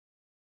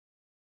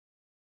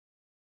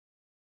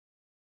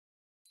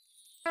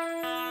Salam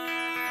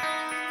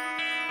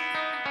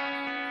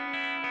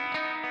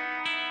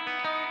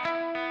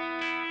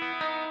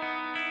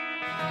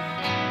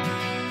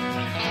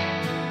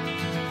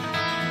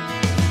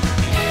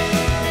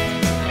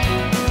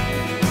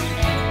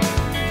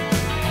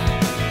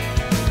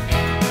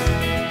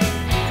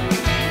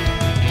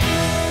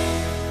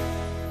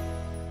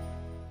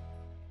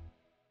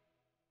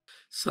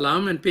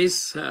and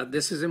peace.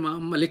 This is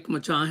Imam Malik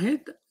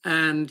Mujahid,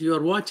 and you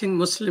are watching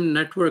Muslim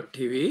Network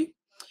TV.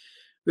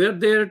 We are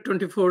there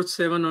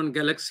 24/7 on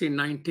Galaxy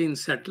 19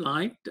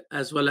 satellite,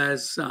 as well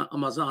as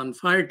Amazon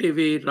Fire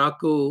TV,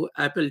 Roku,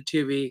 Apple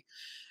TV.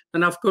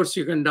 And of course,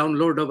 you can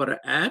download our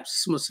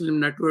apps, Muslim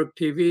Network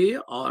TV,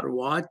 or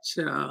watch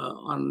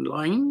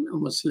online,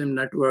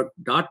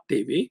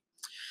 muslimnetwork.tv.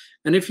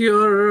 And if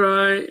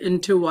you're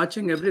into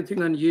watching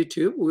everything on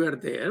YouTube, we are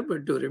there,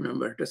 but do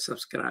remember to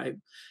subscribe.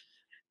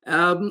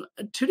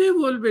 Today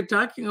we'll be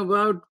talking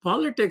about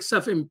politics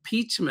of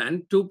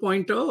impeachment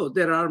 2.0.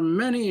 There are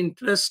many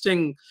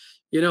interesting,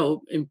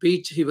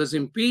 he was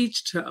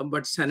impeached,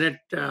 but Senate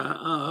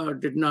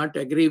did not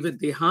agree with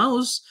the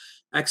House,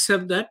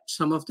 except that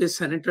some of the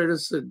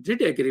senators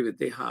did agree with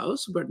the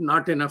House, but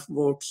not enough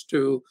votes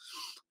to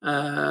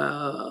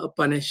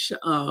punish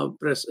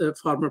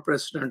former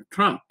President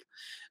Trump.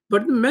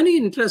 But many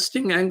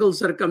interesting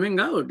angles are coming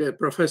out. A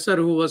professor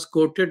who was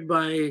quoted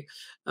by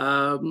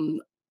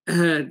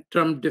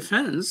Trump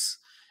defense,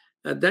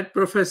 that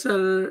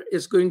professor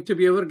is going to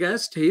be our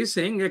guest. He's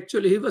saying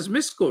actually he was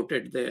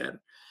misquoted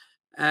there.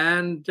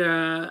 And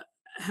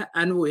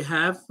we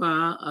have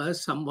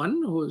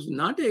someone who's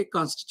not a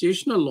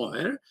constitutional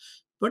lawyer,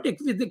 but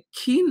with a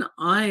keen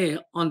eye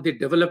on the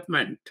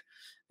development,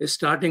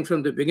 starting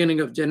from the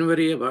beginning of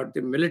January about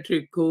the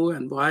military coup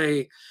and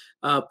why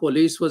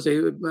police was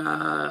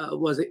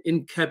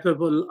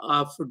incapable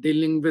of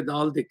dealing with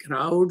all the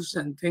crowds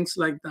and things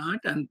like that.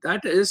 And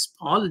that is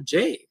Paul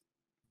J.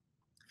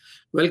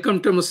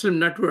 Welcome to Muslim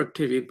Network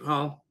TV,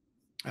 Paul.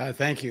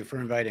 Thank you for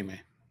inviting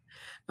me.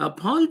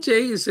 Paul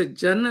J. is a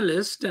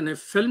journalist and a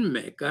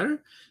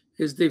filmmaker.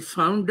 He's the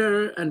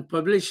founder and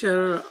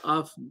publisher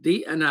of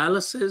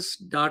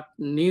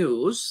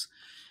theanalysis.news,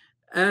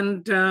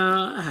 and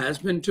has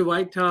been to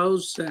White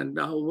House and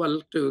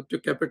to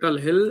Capitol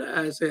Hill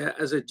as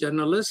a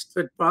journalist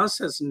with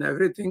process and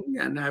everything,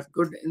 and have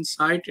good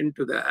insight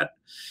into that.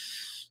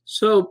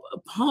 So,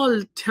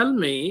 Paul, tell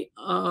me,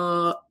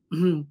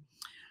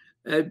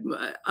 you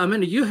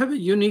have a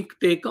unique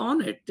take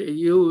on it.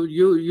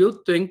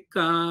 You think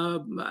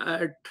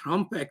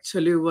Trump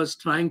actually was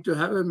trying to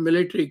have a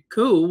military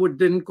coup, which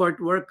didn't quite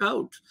work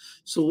out.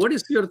 So, what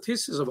is your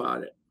thesis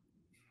about it?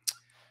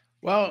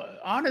 Well,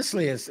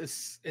 honestly,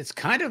 it's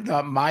kind of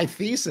not my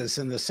thesis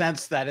in the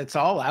sense that it's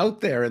all out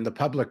there in the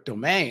public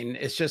domain.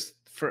 It's just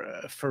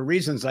for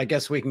reasons I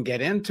guess we can get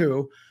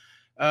into,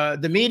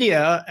 the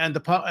media and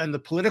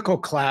the political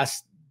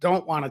class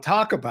don't want to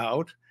talk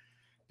about,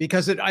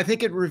 because I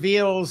think it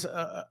reveals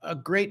a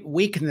great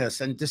weakness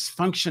and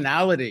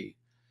dysfunctionality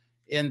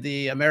in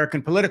the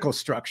American political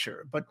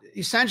structure. But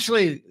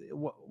essentially,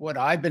 what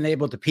I've been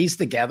able to piece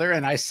together,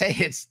 and I say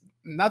it's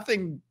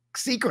nothing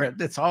secret,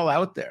 it's all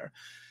out there.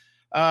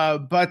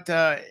 But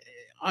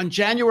on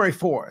January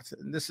 4th,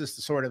 and this is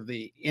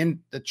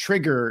the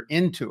trigger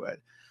into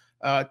it,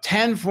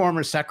 10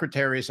 former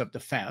secretaries of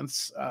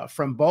defense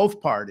from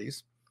both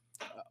parties,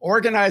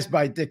 organized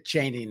by Dick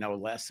Cheney, no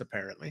less,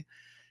 apparently,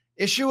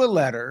 issue a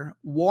letter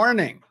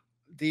warning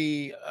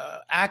the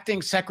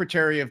acting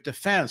Secretary of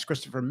Defense,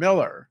 Christopher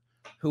Miller,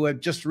 who had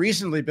just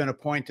recently been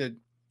appointed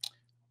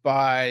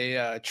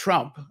by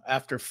Trump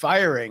after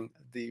firing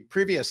the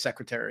previous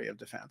Secretary of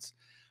Defense,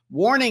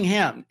 warning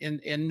him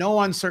in no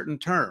uncertain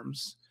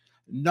terms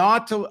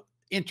not to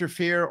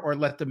interfere or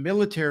let the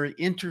military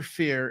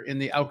interfere in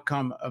the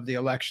outcome of the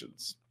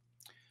elections.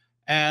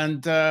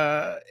 And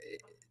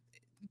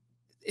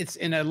it's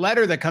in a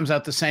letter that comes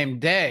out the same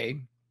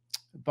day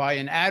by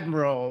an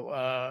admiral.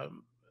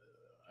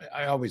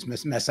 I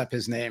always mess up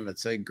his name.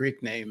 It's a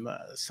Greek name,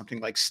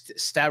 something like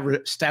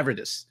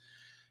Stavridis.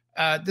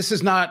 This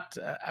is not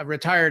a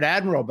retired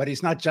admiral, but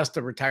he's not just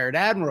a retired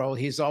admiral.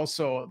 He's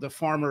also the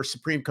former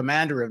supreme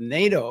commander of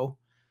NATO,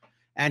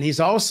 and he's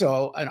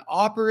also an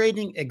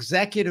operating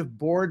executive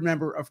board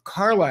member of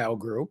Carlyle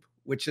Group,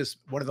 which is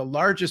one of the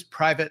largest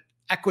private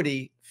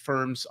equity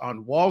firms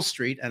on Wall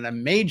Street and a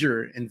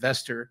major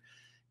investor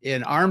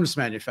in arms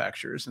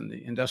manufacturers in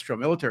the industrial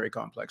military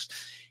complex.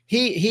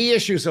 He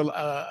issues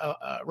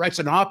writes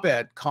an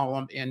op-ed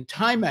column in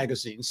Time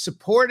magazine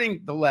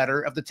supporting the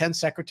letter of the 10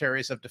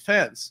 secretaries of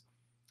defense.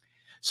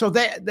 So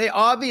they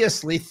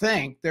obviously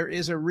think there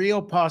is a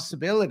real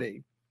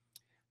possibility,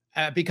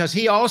 because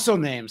he also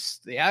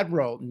the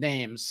admiral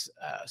names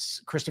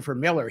Christopher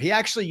Miller. He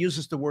actually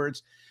uses the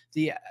words,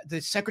 the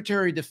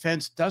Secretary of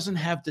Defense doesn't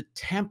have the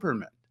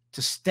temperament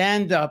to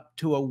stand up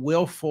to a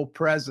willful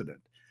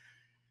president.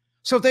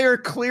 So they are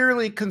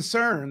clearly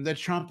concerned that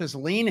Trump is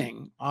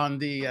leaning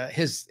on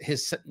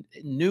his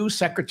new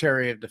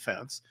Secretary of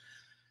Defense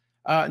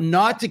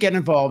not to get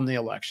involved in the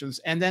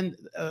elections. And then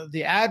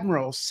the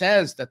admiral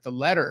says that the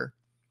letter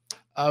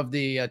of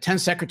the 10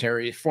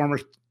 secretaries, former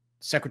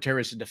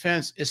secretaries of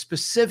defense, is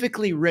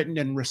specifically written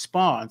in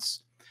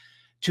response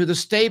to the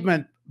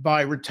statement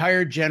by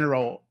retired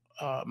General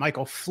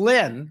Michael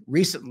Flynn,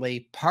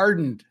 recently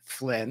pardoned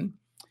Flynn,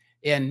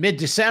 in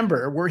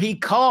mid-December, where he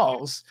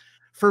calls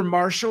for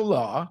martial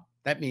law,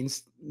 that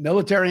means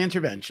military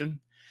intervention,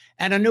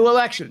 and a new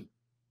election.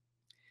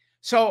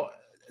 So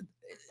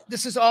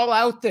this is all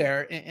out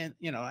there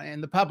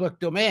in the public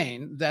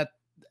domain, that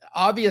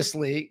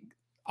obviously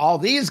all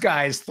these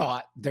guys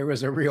thought there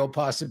was a real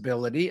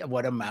possibility of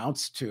what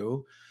amounts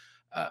to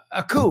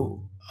a coup.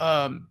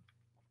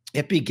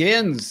 It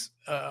begins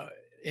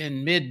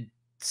in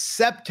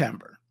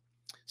mid-September.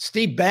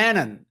 Steve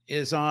Bannon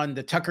is on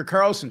the Tucker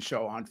Carlson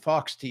show on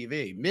Fox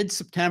TV,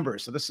 mid-September.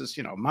 So this is,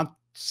 a month,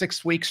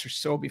 6 weeks or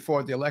so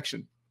before the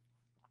election.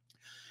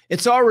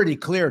 It's already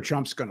clear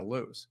Trump's going to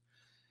lose.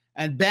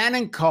 And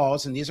Bannon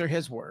calls, and these are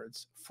his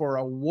words, for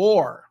a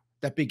war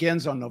that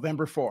begins on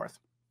November 4th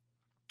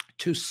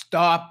to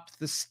stop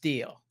the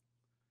steal.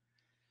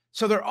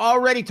 So they're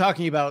already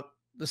talking about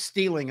the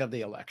stealing of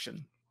the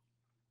election.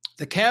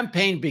 The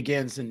campaign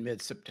begins in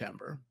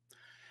mid-September.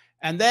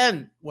 And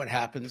then what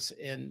happens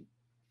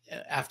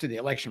after the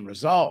election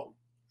result,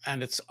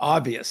 and it's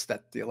obvious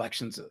that the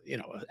elections,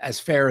 as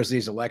fair as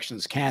these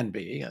elections can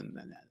be, and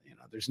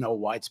there's no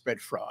widespread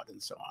fraud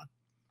and so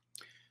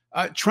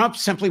on. Trump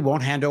simply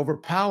won't hand over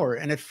power.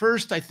 And at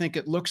first, I think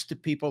it looks to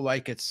people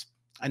like it's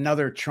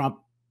another Trump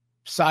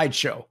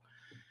sideshow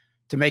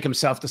to make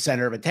himself the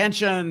center of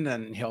attention,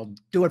 and he'll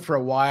do it for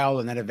a while,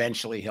 and then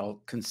eventually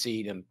he'll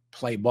concede and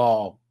play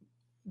ball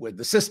with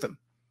the system.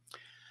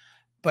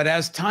 But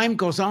as time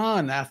goes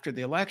on after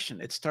the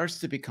election, it starts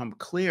to become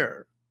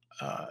clear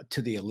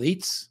to the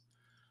elites,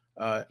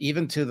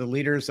 even to the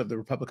leaders of the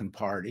Republican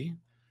Party,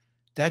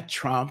 that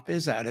Trump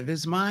is out of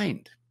his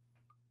mind.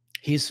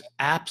 He's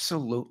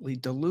absolutely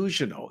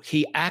delusional.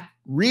 He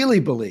really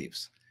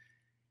believes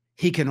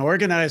he can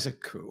organize a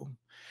coup.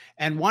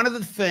 And one of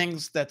the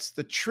things that's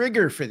the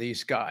trigger for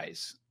these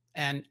guys,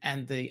 and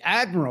the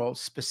Admiral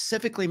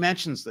specifically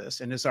mentions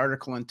this in his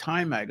article in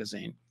Time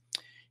magazine,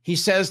 he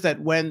says that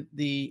when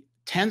the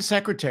 10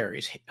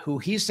 secretaries, who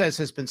he says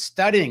has been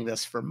studying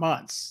this for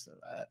months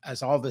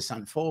as all this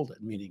unfolded,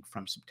 meaning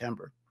from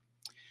September,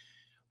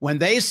 when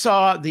they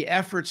saw the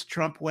efforts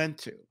Trump went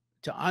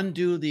to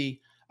undo the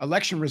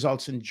election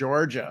results in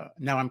Georgia,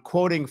 now I'm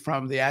quoting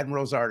from the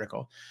Admiral's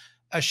article,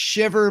 a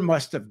shiver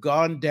must have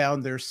gone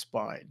down their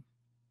spine.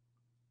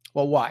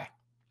 Well, why?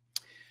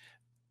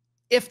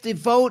 If the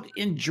vote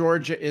in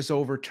Georgia is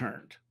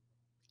overturned,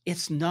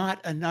 it's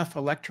not enough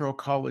electoral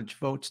college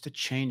votes to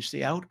change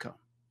the outcome.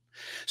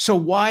 So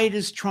why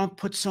does Trump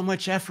put so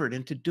much effort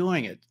into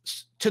doing it,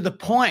 to the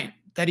point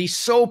that he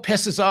so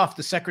pisses off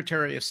the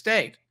Secretary of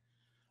State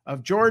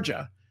of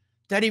Georgia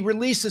that he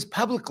releases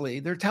publicly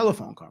their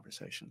telephone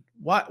conversation?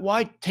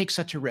 Why take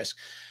such a risk?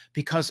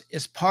 Because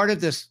as part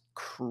of this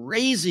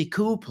crazy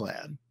coup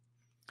plan,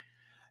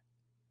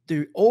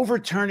 the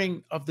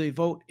overturning of the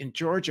vote in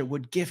Georgia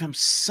would give him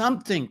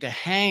something to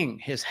hang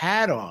his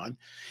hat on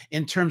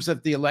in terms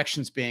of the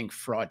elections being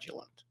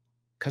fraudulent.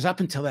 Because up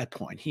until that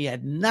point, he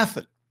had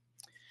nothing.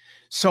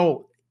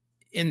 So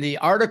in the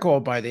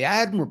article by the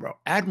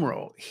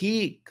Admiral,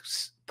 he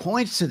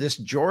points to this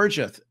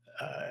Georgia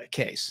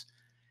case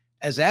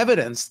as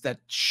evidence that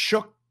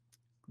shook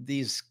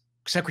these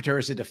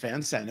secretaries of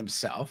defense and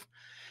himself.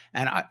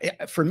 And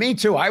for me,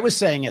 too, I was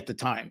saying at the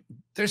time,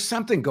 there's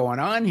something going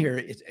on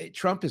here.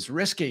 Trump is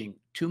risking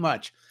too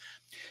much.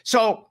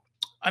 So,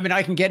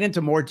 I can get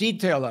into more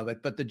detail of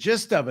it, but the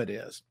gist of it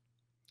is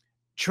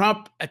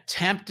Trump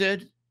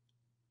attempted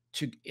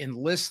to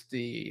enlist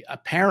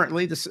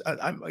apparently,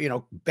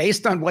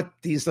 based on what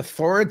these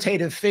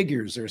authoritative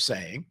figures are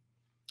saying,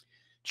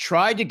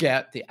 tried to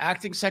get the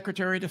acting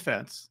Secretary of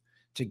Defense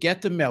to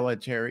get the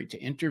military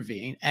to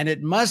intervene, and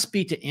it must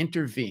be to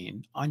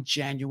intervene on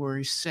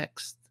January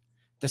 6th.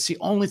 That's the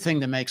only thing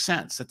that makes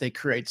sense, that they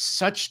create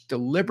such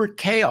deliberate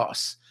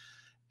chaos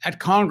at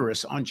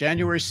Congress on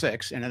January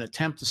 6th in an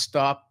attempt to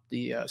stop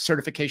the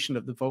certification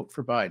of the vote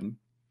for Biden,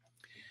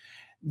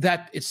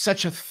 that it's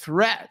such a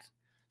threat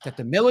that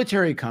the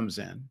military comes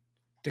in,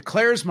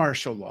 declares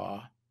martial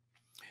law,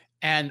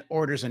 and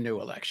orders a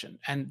new election.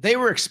 And they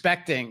were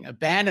expecting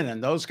Bannon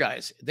and those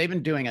guys, they've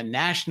been doing a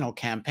national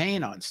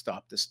campaign on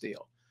Stop the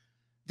Steal.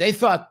 They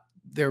thought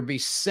there would be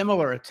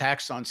similar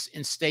attacks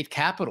in state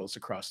capitals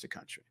across the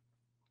country.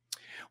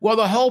 Well,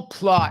 the whole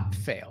plot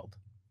failed.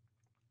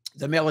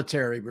 The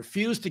military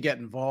refused to get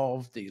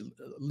involved. The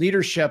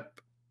leadership,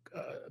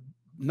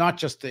 not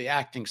just the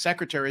acting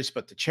secretaries,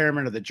 but the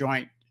chairman of the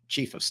Joint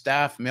Chief of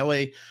Staff,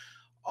 Milley,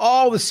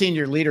 all the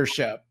senior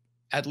leadership,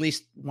 at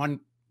least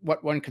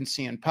what one can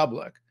see in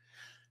public,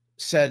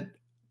 said,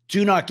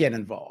 do not get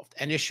involved,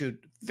 and issued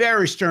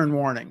very stern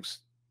warnings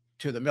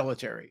to the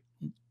military.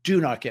 Do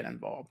not get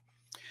involved.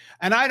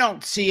 And I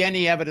don't see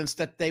any evidence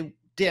that they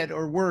did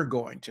or were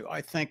going to.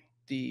 I think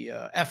the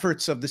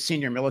efforts of the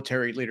senior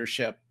military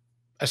leadership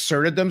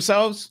asserted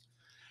themselves,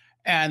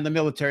 and the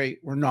military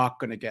were not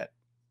going to get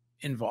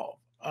involved.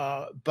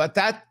 But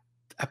that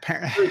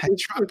apparently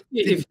Trump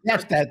didn't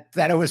get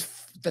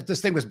that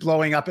this thing was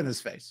blowing up in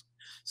his face.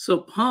 So,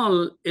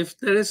 Paul, if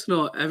there is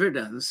no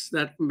evidence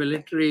that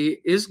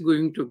military is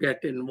going to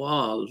get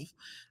involved,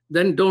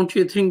 then don't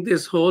you think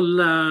this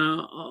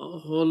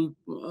whole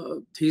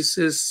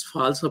thesis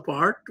falls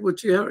apart,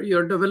 which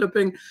you're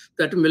developing,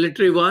 that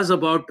military was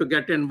about to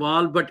get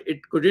involved, but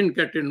it couldn't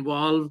get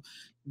involved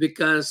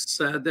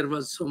because there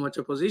was so much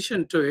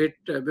opposition to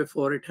it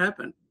before it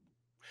happened?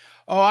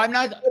 Oh, I'm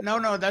not.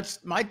 No,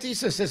 that's my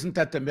thesis. Isn't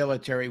that the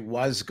military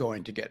was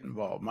going to get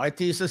involved? My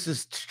thesis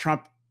is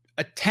Trump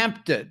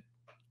attempted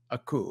a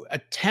coup,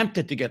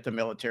 attempted to get the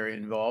military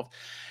involved,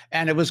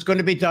 and it was going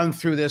to be done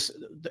through this.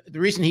 The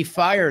reason he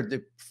fired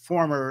the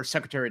former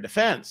Secretary of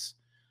Defense,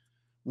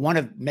 one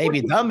of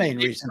maybe the main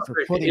reason for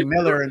putting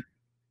Miller in.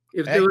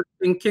 If they were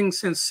thinking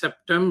since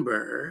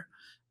September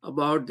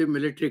about the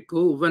military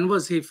coup, when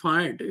was he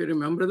fired? Do you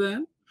remember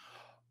that?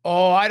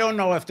 Oh, I don't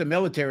know if the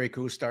military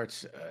coup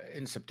starts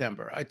in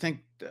September. I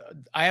think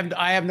I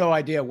have no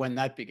idea when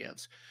that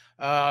begins.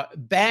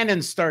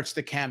 Bannon starts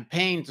the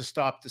campaign to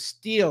stop the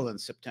steal in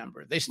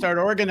September. They start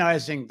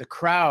organizing the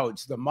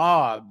crowds, the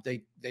mob.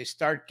 They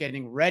start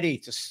getting ready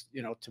to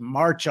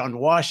march on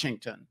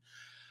Washington.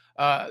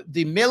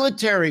 The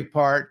military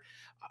part,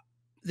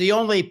 the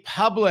only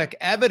public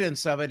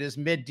evidence of it is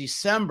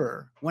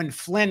mid-December when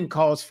Flynn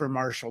calls for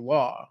martial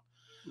law.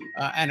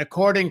 And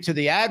according to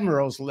the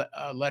Admiral's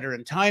letter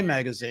in Time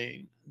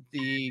magazine,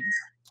 the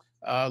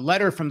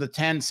letter from the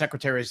 10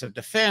 secretaries of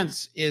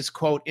defense is,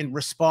 quote, in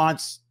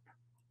response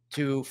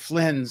to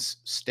Flynn's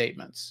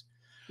statements.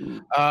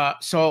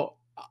 So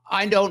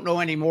I don't know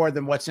any more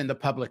than what's in the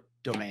public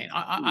domain.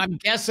 I'm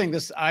guessing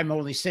this, I'm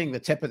only seeing the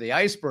tip of the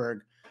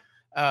iceberg,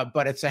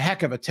 but it's a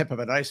heck of a tip of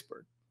an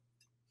iceberg.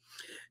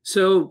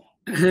 So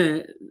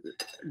do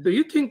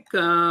you think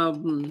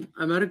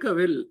America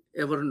will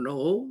ever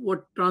know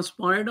what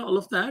transpired, all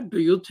of that? Do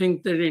you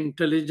think that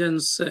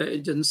intelligence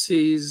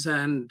agencies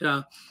and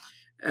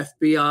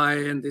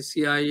FBI and the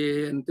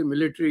CIA and the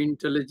military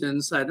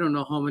intelligence, I don't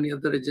know how many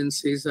other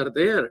agencies are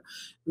there,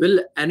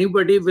 will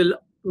anybody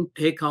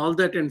take all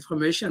that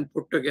information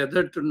put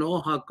together to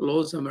know how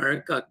close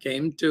America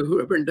came to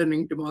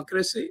abandoning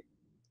democracy?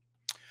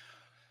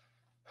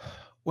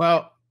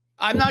 Well,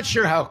 I'm not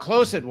sure how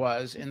close it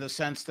was, in the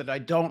sense that I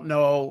don't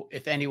know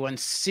if anyone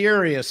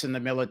serious in the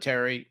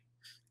military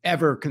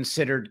ever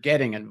considered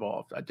getting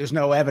involved. There's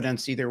no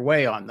evidence either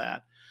way on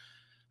that.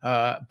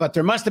 But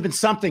there must have been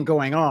something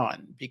going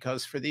on,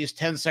 because for these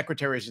 10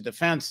 secretaries of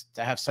defense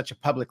to have such a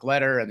public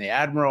letter, and the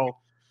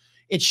admiral,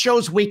 it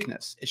shows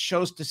weakness. It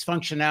shows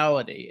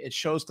dysfunctionality. It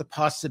shows the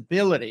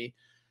possibility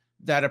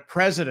that a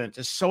president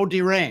is so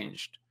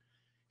deranged,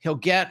 he'll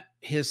get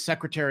his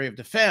secretary of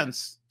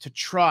defense to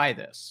try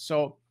this.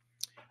 So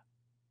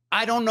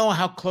I don't know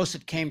how close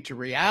it came to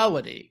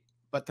reality,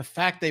 but the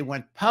fact they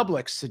went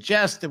public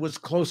suggests it was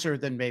closer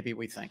than maybe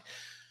we think.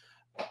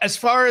 As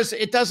far as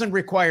it doesn't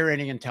require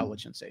any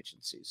intelligence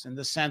agencies, in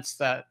the sense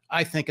that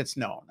I think it's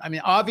known. I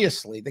mean,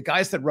 obviously, the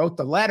guys that wrote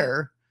the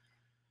letter,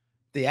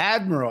 the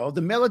admiral,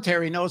 the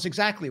military knows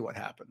exactly what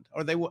happened,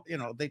 or they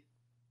wouldn't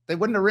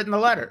have written the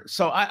letter.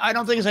 So I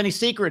don't think there's any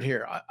secret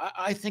here.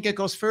 I think it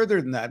goes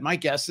further than that. My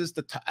guess is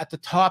that at the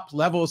top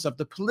levels of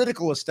the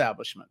political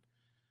establishment,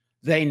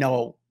 they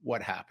know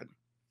what happened.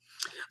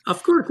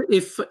 Of course,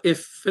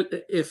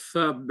 if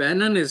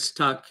Bannon is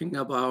talking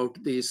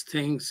about these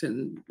things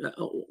in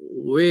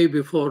way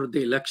before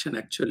the election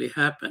actually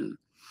happened,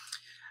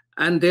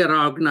 and they're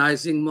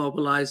organizing,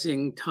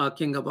 mobilizing,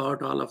 talking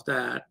about all of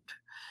that,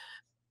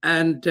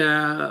 and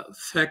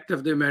fact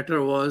of the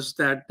matter was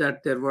that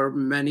there were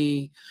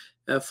many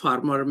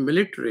former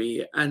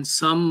military, and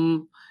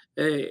some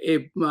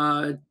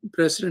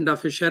president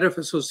of a sheriff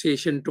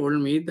association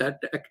told me that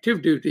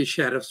active duty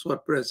sheriffs were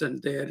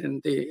present there in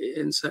the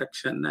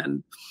insurrection.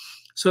 And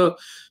so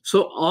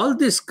all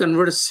this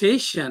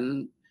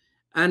conversation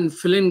and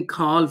Flynn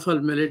call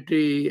for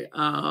military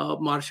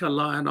martial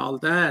law and all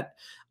of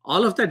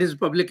that is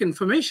public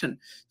information.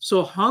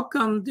 So how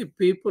come the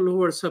people who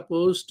were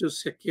supposed to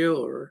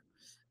secure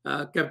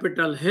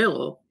Capitol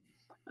Hill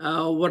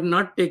were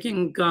not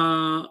taking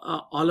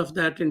all of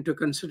that into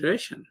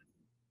consideration?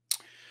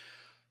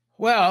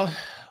 Well,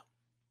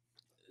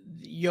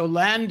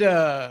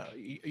 Yolanda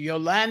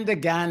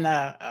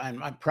Gana,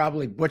 I'm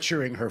probably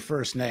butchering her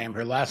first name.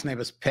 Her last name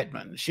is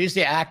Pittman. She's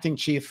the acting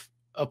chief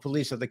of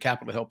police of the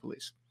Capitol Hill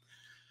Police.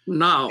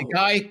 Now.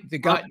 The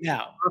guy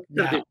now.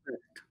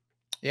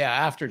 Yeah,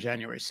 after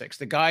January 6th.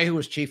 The guy who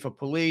was chief of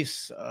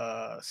police,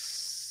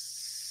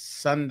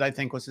 Sund, I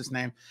think was his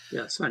name.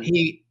 Yeah, Sund.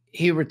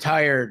 He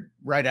retired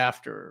right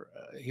after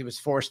he was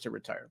forced to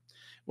retire.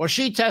 Well,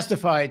 she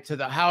testified to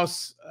the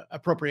House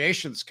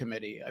Appropriations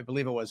Committee, I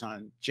believe it was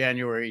on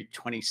January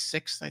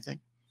 26th, I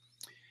think.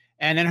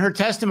 And in her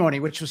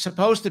testimony, which was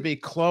supposed to be a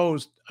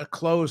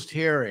closed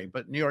hearing,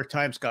 but New York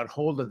Times got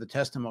hold of the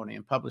testimony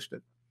and published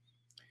it,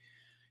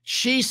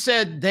 she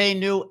said they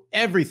knew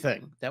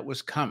everything that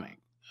was coming.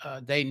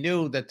 they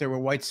knew that there were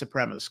white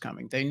supremacists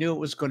coming. They knew it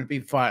was going to be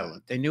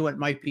violent. They knew it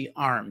might be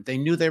armed. They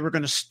knew they were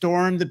going to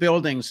storm the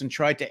buildings and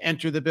try to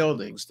enter the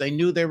buildings. They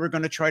knew they were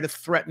going to try to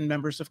threaten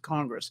members of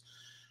Congress.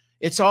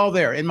 It's all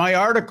there. In my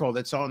article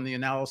that's on the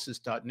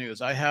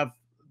analysis.news, I have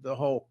the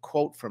whole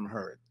quote from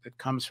her that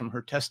comes from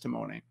her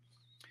testimony.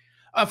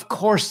 Of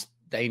course,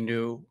 they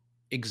knew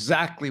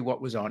exactly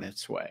what was on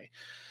its way.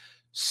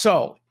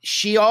 So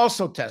she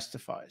also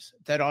testifies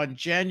that on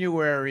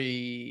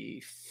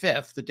January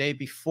 5th, the day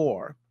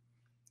before,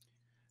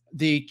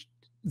 the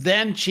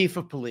then chief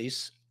of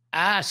police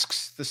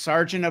asks the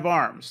sergeant of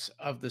arms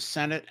of the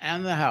Senate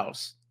and the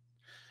House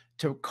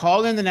to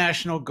call in the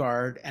National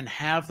Guard and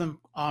have them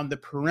on the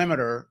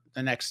perimeter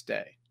the next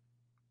day.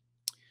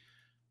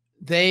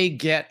 They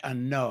get a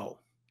no.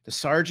 The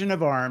sergeant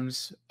of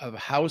arms of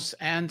House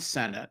and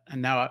Senate,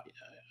 and now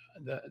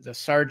the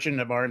sergeant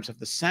of arms of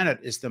the Senate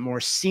is the more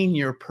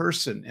senior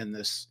person in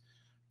this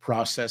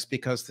process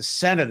because the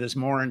Senate is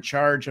more in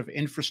charge of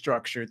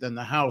infrastructure than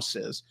the House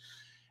is.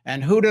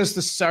 And who does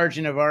the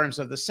sergeant of arms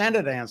of the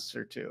Senate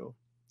answer to?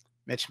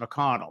 Mitch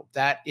McConnell.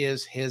 That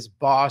is his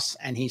boss,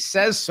 and he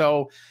says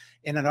so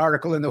in an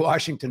article in the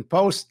Washington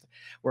Post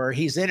where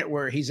he's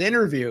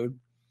interviewed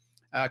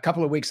a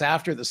couple of weeks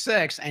after the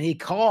 6th, and he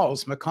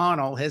calls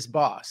McConnell his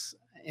boss.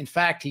 In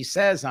fact, he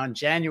says on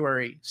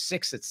January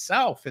 6th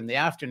itself in the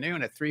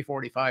afternoon at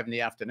 3:45 in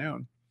the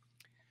afternoon,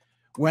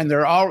 when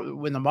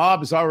the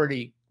mob has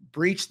already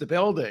breached the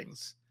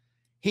buildings,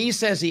 he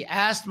says he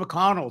asked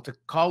McConnell to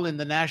call in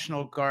the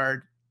National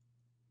Guard.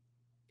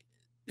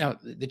 Now,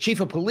 the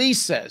chief of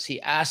police says he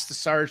asked the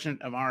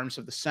sergeant of arms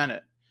of the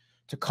Senate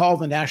to call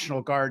the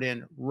National Guard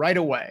in right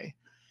away.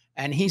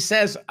 And he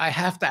says, I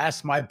have to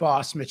ask my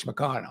boss, Mitch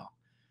McConnell.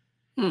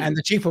 And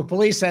the chief of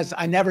police says,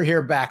 I never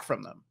hear back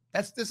from them.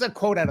 This is a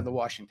quote out of the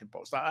Washington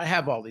Post. I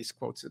have all these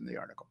quotes in the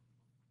article.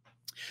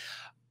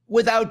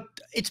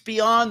 It's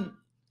beyond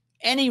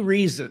any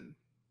reason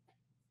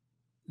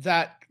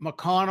that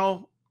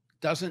McConnell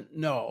doesn't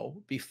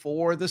know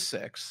before the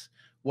 6th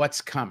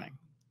what's coming.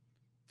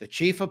 The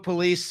chief of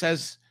police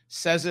says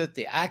it.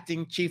 The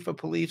acting chief of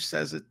police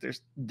says it.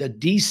 The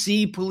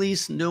DC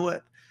police knew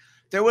it.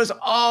 There was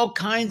all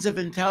kinds of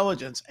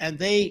intelligence, and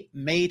they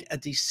made a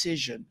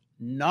decision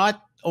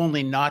not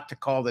only not to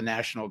call the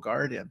National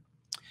Guard in.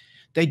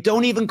 They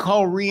don't even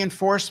call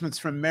reinforcements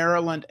from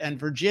Maryland and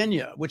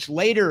Virginia, which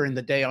later in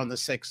the day on the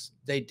 6th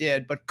they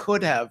did, but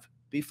could have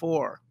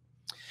before.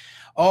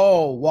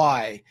 Oh,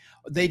 why?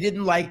 They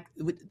didn't like,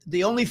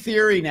 the only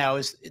theory now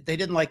is they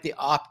didn't like the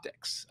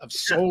optics of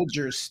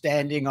soldiers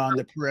standing on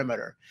the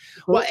perimeter.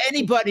 Well,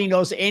 anybody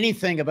knows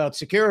anything about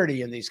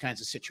security in these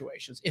kinds of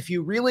situations. If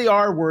you really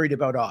are worried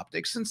about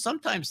optics, and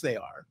sometimes they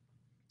are,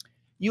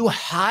 you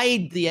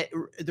hide the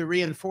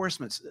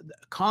reinforcements.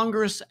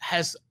 Congress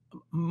has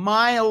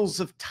miles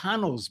of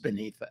tunnels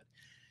beneath it.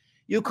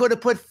 You could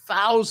have put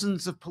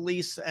thousands of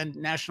police and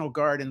National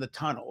Guard in the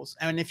tunnels,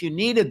 and if you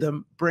needed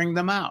them, bring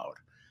them out,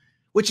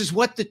 which is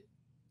what the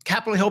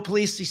Capitol Hill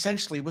Police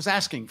essentially was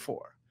asking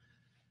for.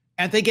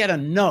 And they get a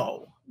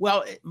no.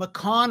 Well,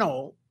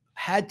 McConnell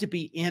had to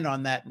be in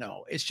on that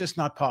no. It's just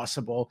not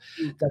possible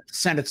that the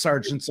Senate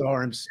sergeants at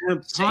arms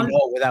say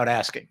no without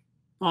asking.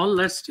 Paul,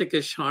 let's take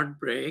a short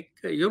break.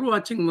 You're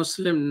watching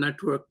Muslim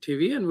Network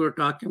TV, and we're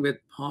talking with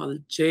Paul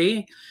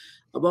J.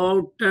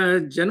 about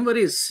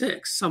January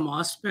 6th, some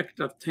aspect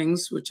of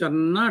things which are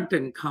not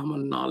in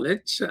common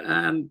knowledge,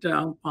 and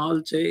Paul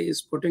J.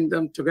 is putting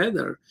them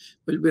together.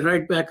 We'll be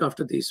right back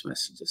after these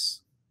messages.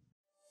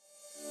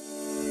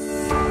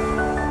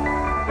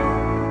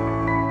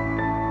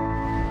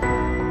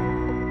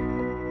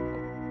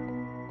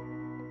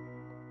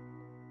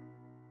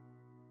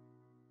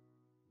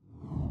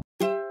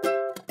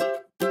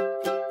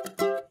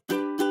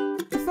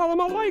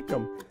 Assalamu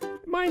alaikum.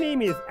 My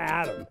name is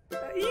Adam.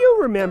 You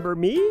remember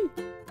me.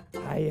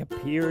 I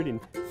appeared in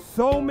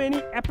so many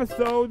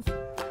episodes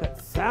that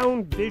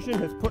Sound Vision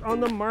has put on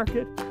the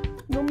market.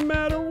 No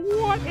matter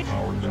what.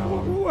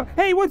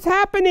 Hey, what's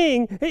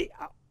happening? Hey,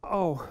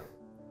 oh,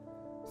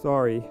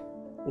 sorry.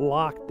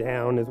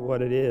 Lockdown is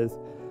what it is.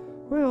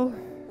 Well,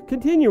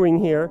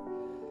 continuing here.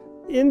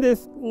 In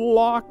this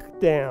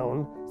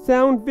lockdown,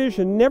 Sound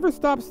Vision never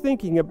stops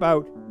thinking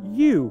about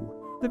you,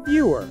 the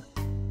viewer.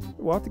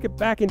 We'll have to get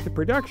back into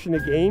production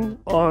again,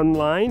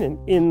 online and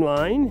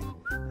inline.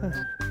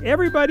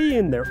 Everybody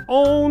in their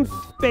own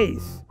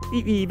space,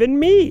 even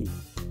me.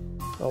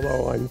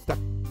 Although I'm stuck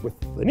with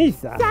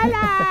Lanisa.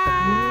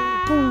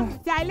 Salam!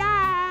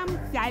 Salam!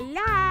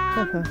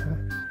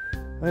 Salam!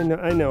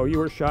 I know, you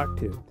were shocked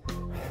too.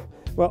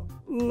 Well,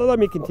 let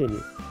me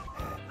continue.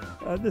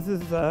 This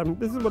is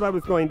what I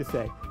was going to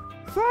say.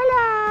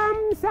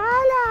 Salam!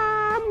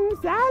 Salam!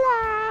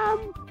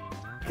 Salam!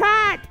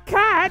 Cut!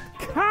 Cut!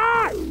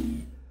 Cut!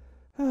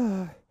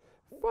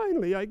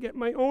 Finally, I get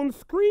my own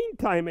screen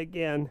time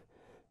again.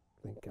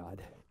 Thank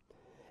God.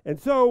 And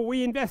so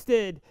we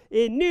invested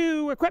in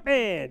new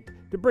equipment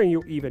to bring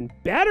you even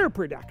better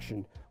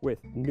production with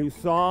new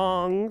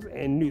songs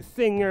and new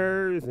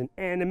singers and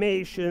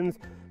animations.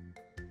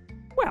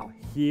 Well,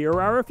 Here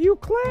are a few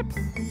clips.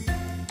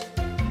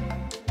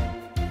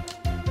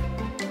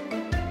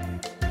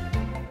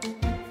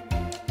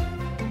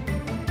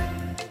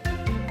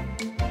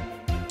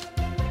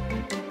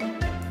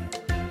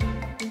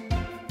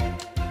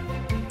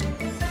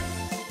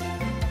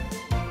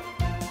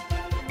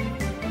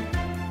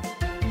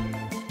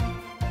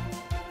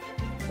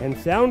 And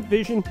Sound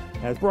Vision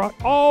has brought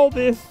all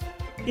this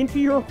into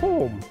your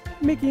home,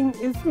 making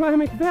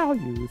Islamic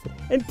values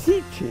and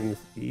teachings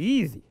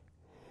easy.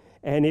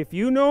 And if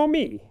you know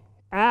me,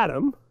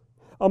 Adam,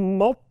 a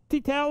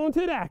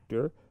multi-talented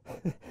actor,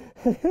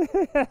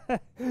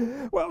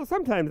 well,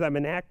 sometimes I'm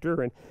an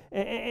actor and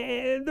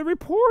the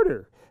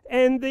reporter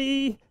and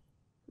the...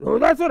 Oh,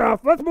 that's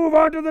enough. Let's move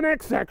on to the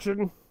next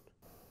section.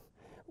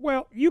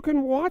 Well, you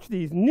can watch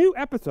these new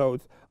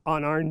episodes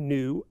on our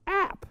new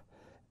app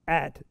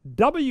at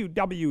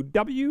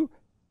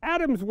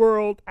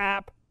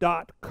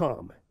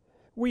www.adamsworldapp.com.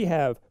 We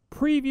have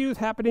previews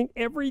happening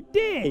every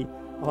day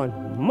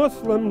on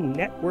Muslim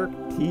Network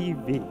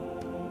TV.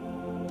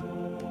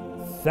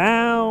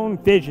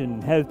 Sound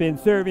Vision has been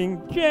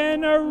serving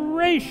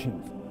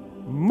generations,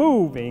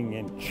 moving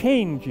and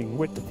changing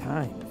with the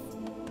times.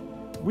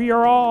 We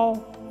are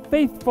all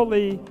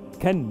faithfully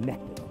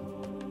connected.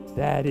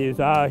 That is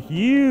a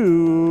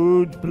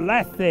huge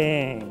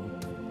blessing.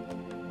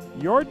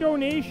 Your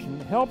donation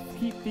helps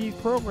keep these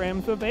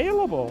programs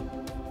available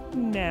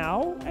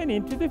now and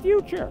into the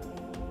future.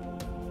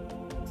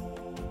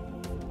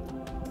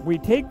 We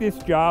take this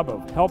job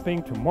of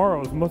helping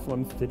tomorrow's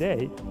Muslims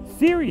today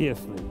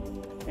seriously,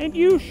 and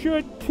you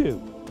should too.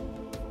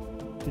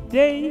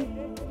 Today,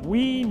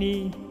 we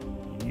need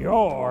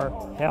your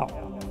help.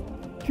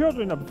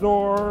 Children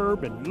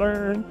absorb and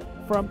learn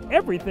from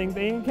everything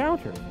they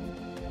encounter.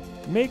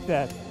 Make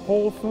that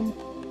wholesome,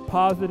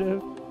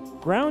 positive,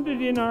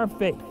 grounded in our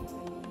faith.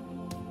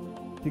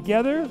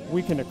 Together,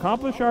 we can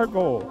accomplish our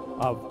goal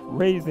of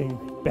raising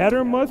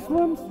better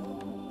Muslims,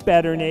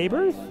 better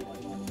neighbors,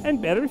 and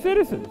better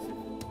citizens.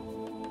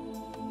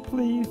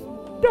 Please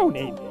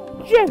donate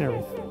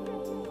generously.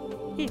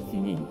 It's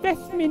an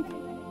investment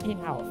in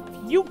our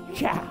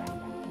future.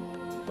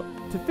 But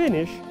to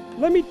finish,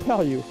 let me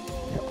tell you,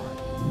 there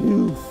are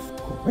new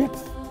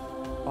scripts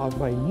of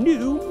my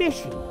new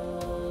mission.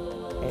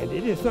 And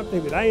it is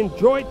something that I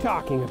enjoy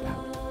talking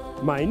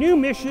about. My new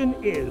mission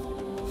is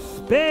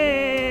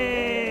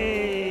space.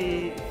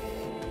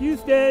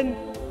 Houston,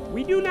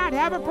 we do not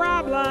have a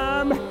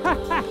problem.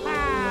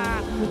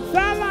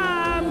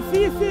 Salam,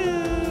 see you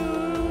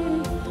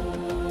soon.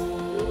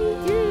 Me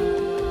too.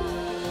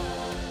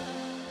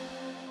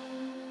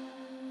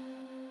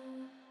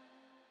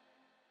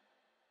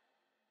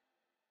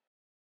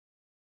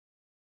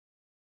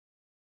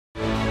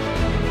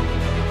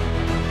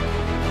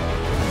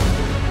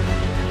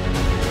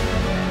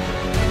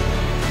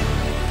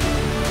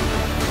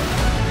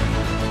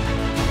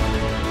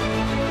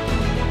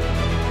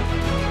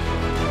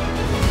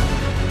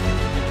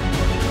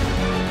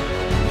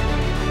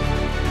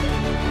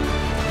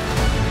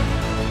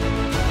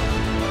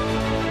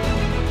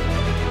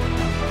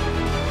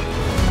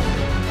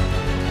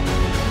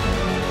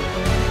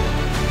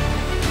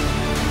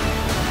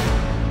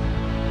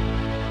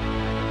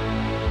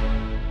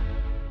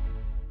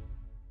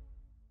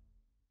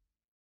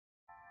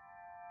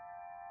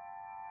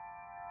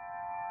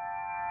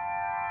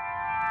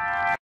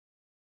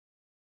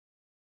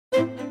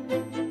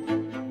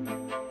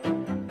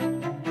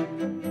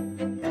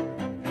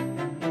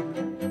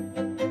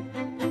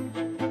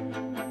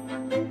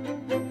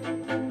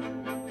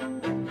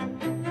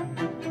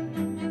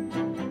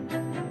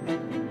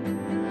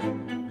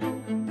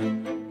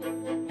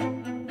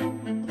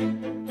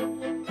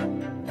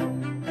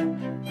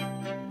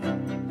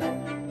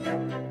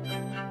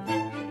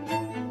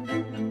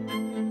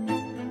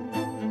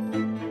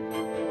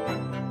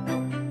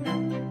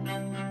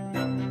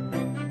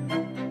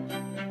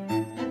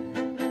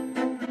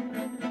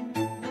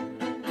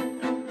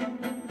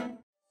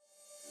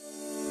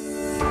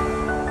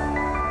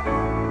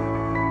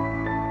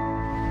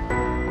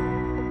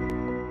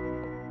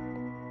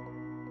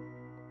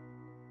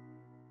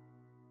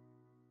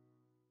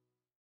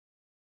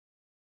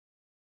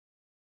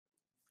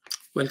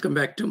 Welcome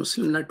back to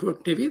Muslim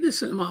Network TV.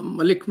 This is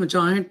Malik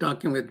Mujahid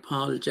talking with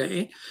Paul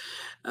J.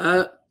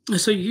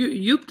 So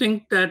you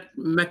think that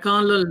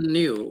McConnell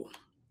knew?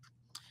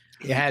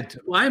 He had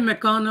to. Why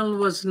McConnell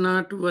was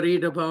not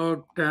worried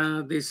about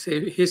his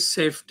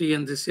safety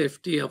and the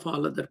safety of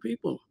all other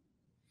people?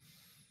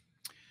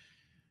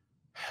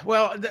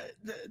 Well,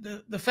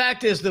 the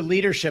fact is the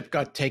leadership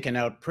got taken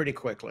out pretty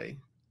quickly.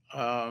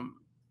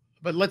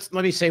 But let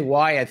me say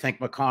why I think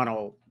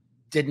McConnell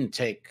didn't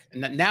take.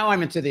 And now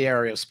I'm into the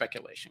area of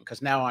speculation,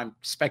 because now I'm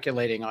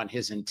speculating on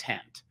his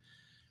intent.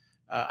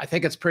 I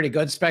think it's pretty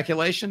good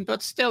speculation,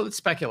 but still it's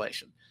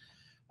speculation.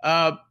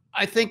 I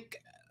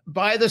think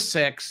by the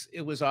 6th,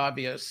 it was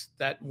obvious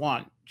that,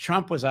 one,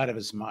 Trump was out of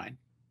his mind,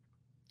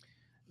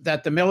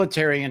 that the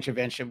military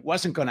intervention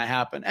wasn't going to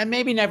happen, and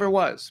maybe never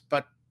was,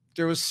 but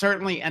there was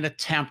certainly an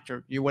attempt,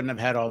 or you wouldn't have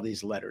had all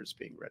these letters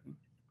being written.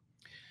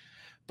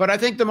 But I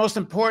think the most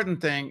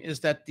important thing is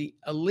that the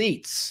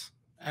elites,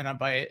 and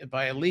by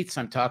elites,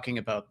 I'm talking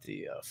about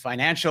the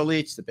financial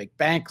elites, the big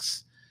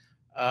banks,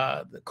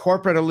 the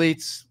corporate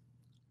elites,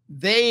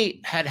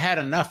 they had had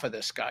enough of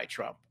this guy,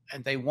 Trump,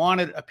 and they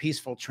wanted a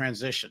peaceful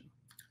transition.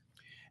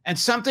 And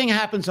something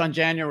happens on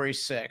January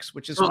 6th,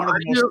 which is So one of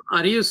the most...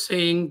 Are you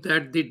saying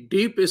that the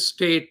deep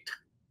state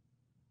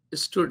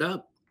stood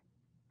up?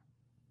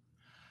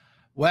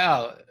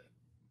 Well,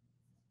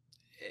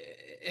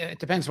 it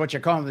depends what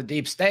you're calling the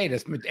deep state.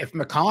 If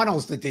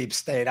McConnell's the deep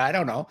state, I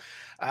don't know.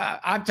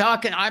 I'm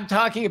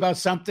talking about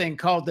something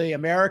called the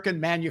American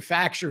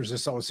Manufacturers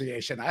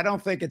Association. I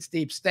don't think it's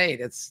deep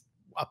state. It's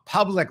a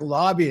public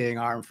lobbying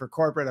arm for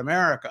corporate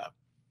America.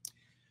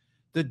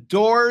 The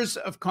doors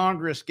of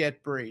Congress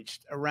get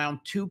breached around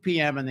 2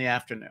 p.m. in the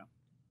afternoon.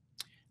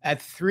 At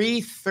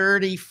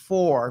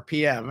 3:34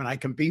 p.m., and I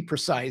can be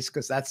precise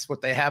because that's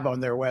what they have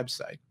on their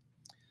website,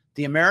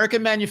 the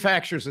American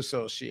Manufacturers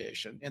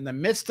Association, in the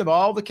midst of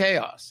all the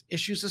chaos,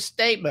 issues a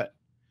statement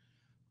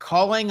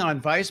calling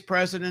on Vice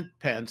President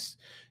Pence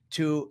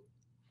to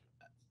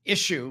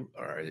issue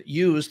or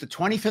use the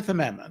 25th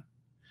Amendment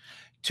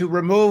to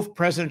remove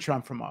President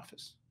Trump from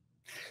office.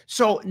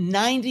 So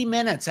 90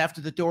 minutes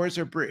after the doors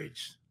are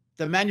breached,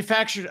 the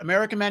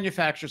American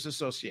Manufacturers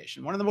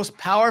Association, one of the most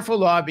powerful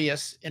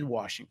lobbyists in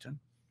Washington,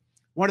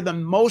 one of the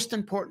most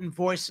important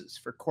voices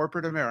for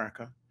corporate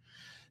America,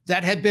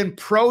 that had been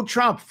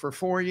pro-Trump for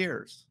 4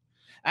 years,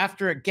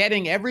 after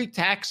getting every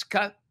tax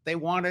cut they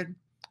wanted,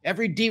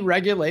 every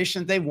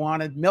deregulation they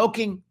wanted,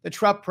 milking the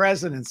Trump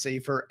presidency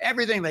for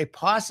everything they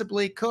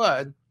possibly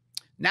could,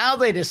 now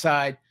they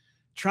decide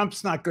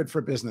Trump's not good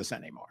for business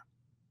anymore.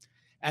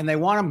 And they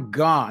want him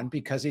gone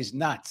because he's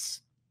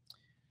nuts.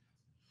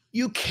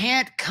 You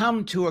can't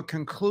come to a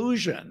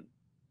conclusion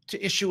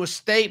to issue a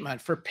statement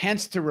for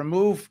Pence to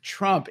remove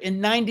Trump in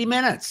 90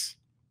 minutes.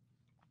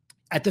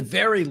 At the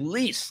very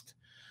least,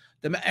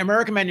 the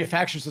American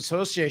Manufacturers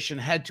Association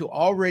had to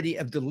already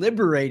have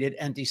deliberated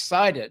and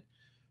decided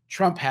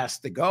Trump has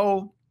to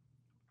go.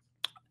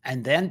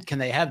 And then can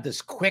they have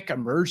this quick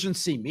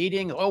emergency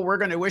meeting? Oh, we're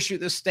going to issue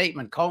this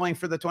statement calling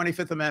for the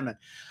 25th Amendment.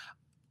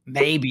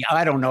 Maybe,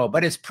 I don't know,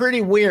 but it's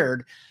pretty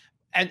weird.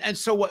 And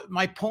so what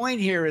my point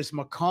here is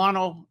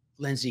McConnell,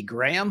 Lindsey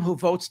Graham, who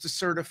votes to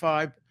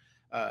certify,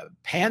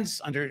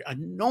 Pence under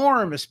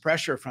enormous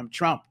pressure from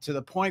Trump to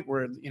the point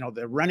where,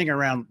 they're running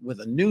around with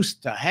a noose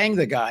to hang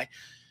the guy.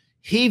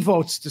 He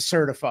votes to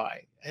certify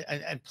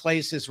and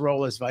plays his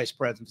role as vice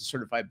president to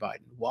certify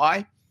Biden.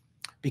 Why?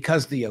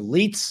 Because the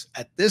elites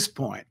at this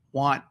point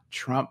want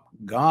Trump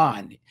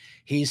gone.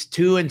 He's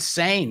too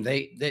insane.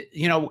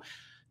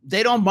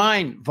 They don't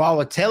mind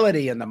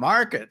volatility in the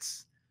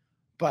markets,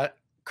 but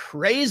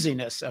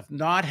craziness of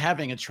not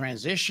having a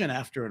transition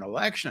after an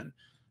election,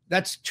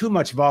 that's too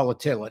much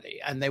volatility.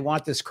 And they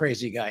want this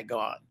crazy guy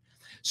gone.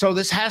 So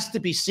this has to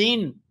be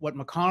seen what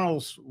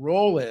McConnell's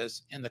role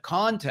is in the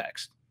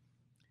context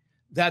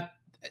that,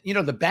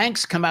 the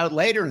banks come out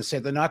later and say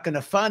they're not going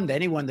to fund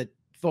anyone that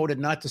voted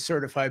not to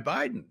certify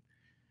Biden.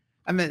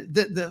 I mean,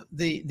 the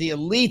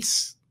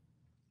elites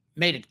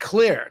made it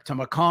clear to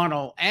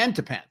McConnell and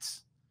to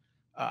Pence,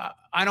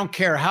 I don't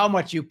care how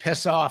much you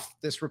piss off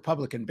this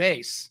Republican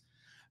base,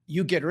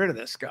 you get rid of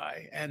this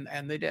guy. And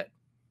they did.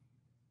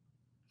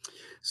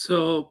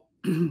 So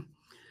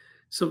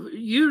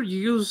your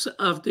use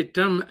of the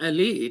term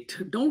elite,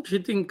 don't you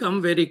think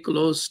come very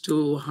close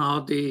to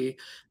how the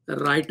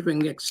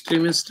right-wing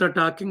extremists are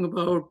talking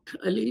about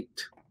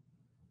elite?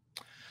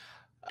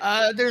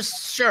 There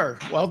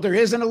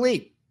is an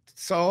elite.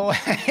 So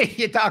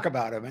you talk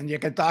about them, and you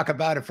can talk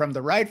about it from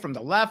the right, from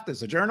the left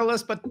as a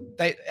journalist, but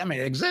it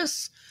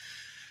exists.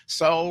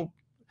 So,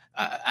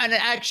 and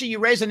actually you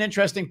raise an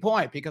interesting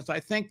point, because I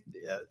think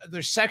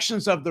there's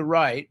sections of the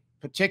right,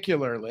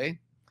 particularly,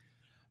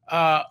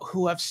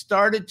 who have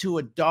started to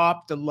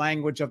adopt the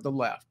language of the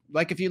left.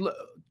 Like if you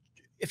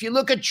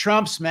look at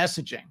Trump's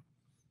messaging,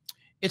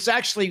 it's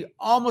actually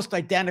almost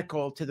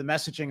identical to the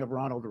messaging of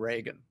Ronald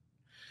Reagan,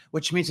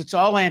 which means it's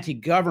all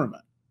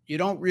anti-government. You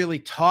don't really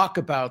talk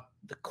about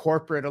the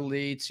corporate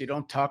elites. You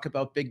don't talk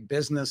about big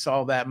business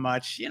all that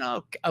much,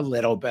 a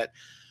little bit,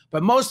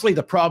 but mostly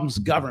the problem's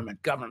government.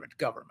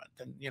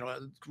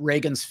 And,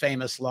 Reagan's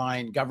famous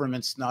line,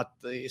 government's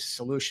not the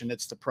solution,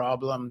 it's the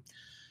problem.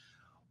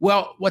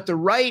 Well, what the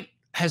right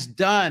has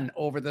done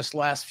over this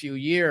last few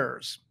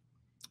years,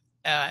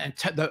 and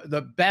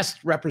the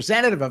best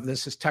representative of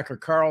this is Tucker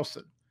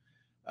Carlson,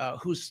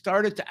 who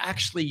started to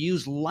actually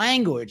use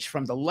language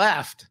from the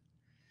left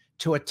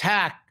to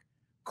attack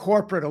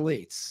corporate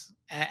elites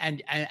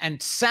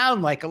and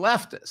sound like a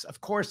leftist.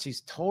 Of course,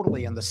 he's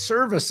totally in the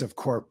service of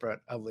corporate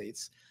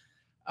elites.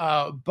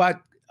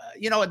 But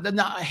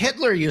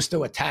Hitler used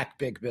to attack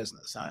big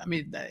business. I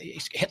mean,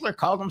 Hitler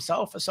called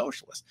himself a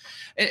socialist.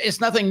 It's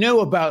nothing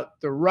new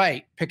about the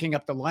right picking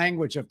up the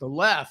language of the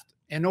left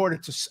in order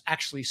to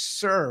actually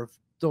serve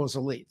those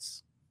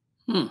elites.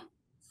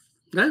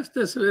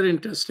 That's a very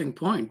interesting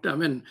point. I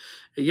mean,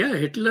 yeah,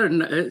 Hitler,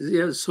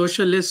 yeah,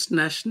 socialist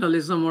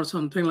nationalism or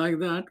something like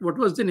that. What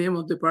was the name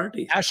of the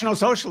party? National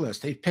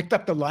Socialist. He picked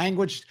up the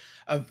language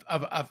of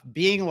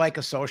being like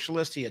a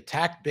socialist. He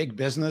attacked big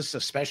business,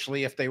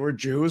 especially if they were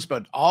Jews,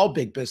 but all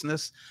big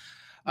business.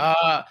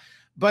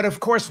 But of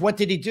course, what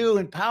did he do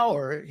in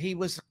power? He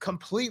was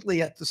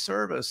completely at the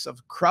service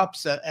of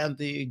Krupps and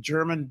the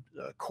German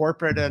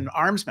corporate and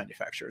arms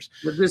manufacturers.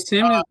 But the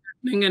same is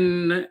happening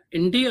in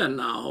India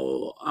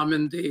now. I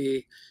mean,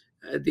 the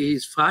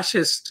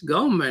fascist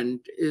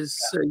government is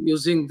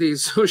using the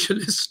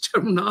socialist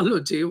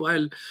terminology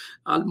while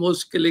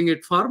almost killing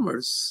its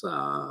farmers.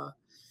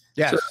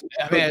 Yes,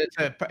 I mean, it's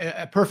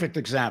a perfect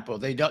example.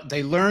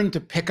 They learn to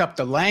pick up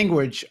the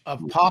language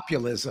of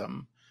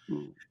populism,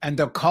 and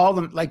they'll call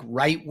them like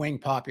right-wing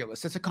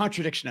populists. It's a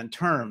contradiction in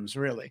terms,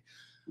 really.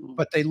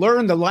 But they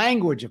learn the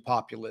language of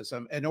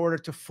populism in order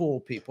to fool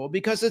people,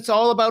 because it's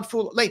all about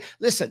fool. Like,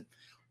 listen,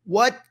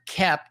 what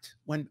kept,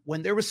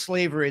 when there was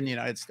slavery in the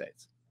United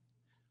States,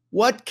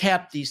 what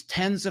kept these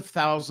tens of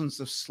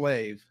thousands of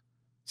slaves?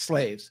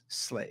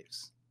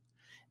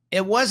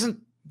 It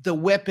wasn't the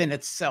whip in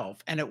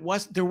itself, and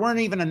there weren't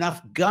even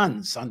enough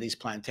guns on these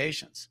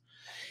plantations.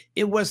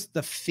 It was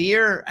the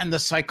fear and the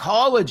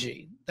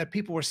psychology that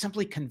people were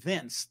simply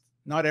convinced,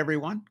 not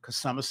everyone, because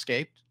some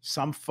escaped,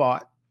 some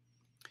fought,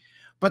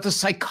 but the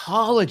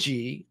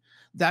psychology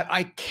that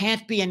I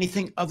can't be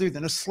anything other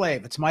than a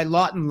slave. It's my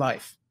lot in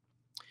life.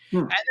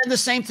 And then the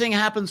same thing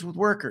happens with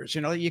workers. You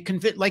know, you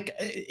convince, like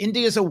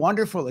India is a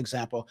wonderful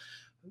example.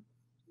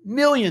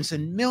 Millions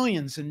and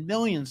millions and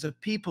millions of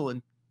people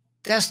in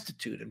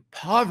destitute and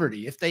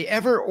poverty, if they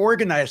ever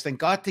organized and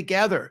got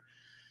together,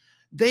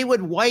 they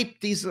would wipe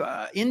these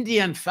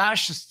Indian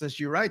fascists, as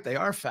you're right, they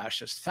are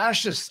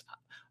fascists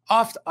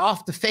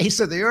off the face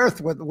of the earth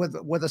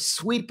with a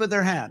sweep of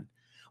their hand.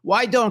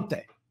 Why don't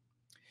they?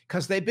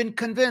 Because they've been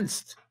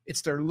convinced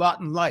it's their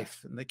lot in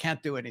life and they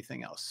can't do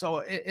anything else. So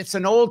it's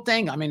an old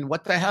thing. I mean,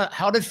 what the hell?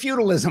 How did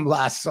feudalism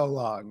last so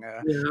long?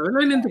 Yeah,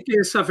 well, in the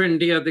case of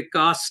India, the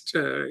caste,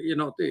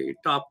 the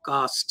top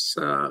castes,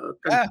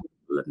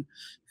 and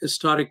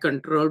historic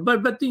control.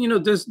 But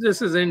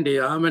this is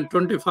India. I mean,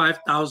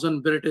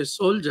 25,000 British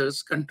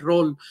soldiers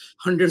control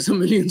hundreds of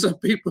millions of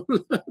people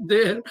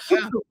there for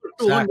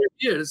 200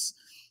 years.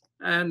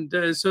 And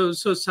so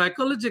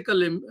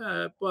psychological,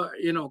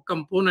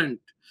 component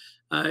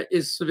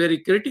is very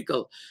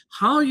critical.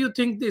 How you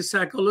think the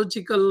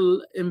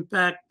psychological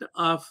impact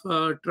of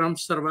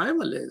Trump's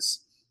survival is?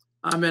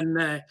 I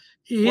mean,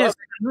 he has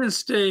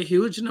convinced a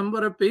huge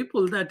number of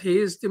people that he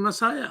is the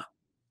Messiah.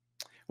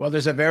 Well,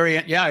 there's a very,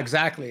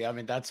 exactly. I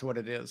mean, that's what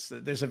it is.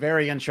 There's a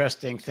very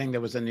interesting thing that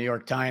was in the New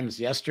York Times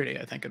yesterday,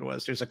 I think it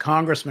was. There's a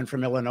congressman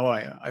from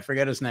Illinois. I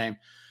forget his name.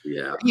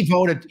 Yeah.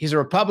 He's a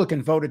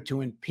Republican, voted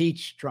to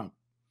impeach Trump.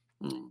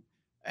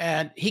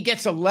 And he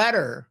gets a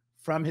letter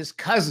from his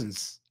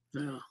cousins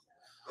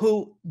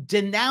who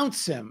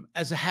denounce him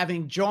as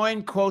having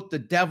joined, quote, the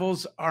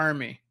devil's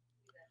army.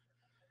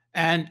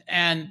 And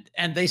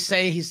they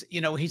say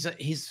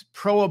he's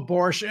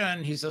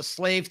pro-abortion, he's a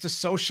slave to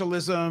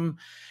socialism,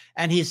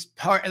 and he's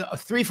part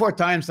 3-4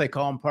 times they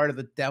call him part of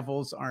the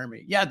devil's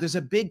army. Yeah, there's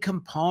a big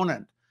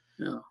component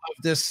of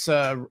this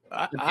I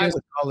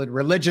would call it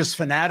religious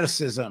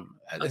fanaticism.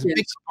 There's a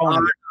big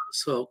component.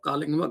 So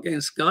calling him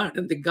against God,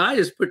 and the guy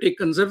is pretty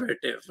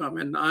conservative. I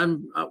mean,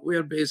 we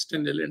are based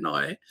in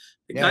Illinois.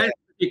 The guy is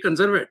pretty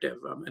conservative.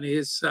 I mean,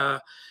 he's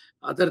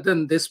other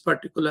than this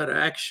particular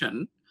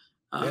action.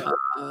 So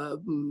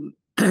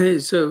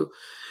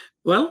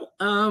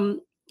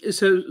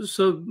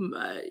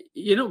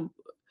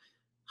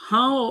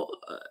how?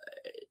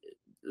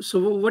 So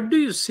what do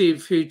you see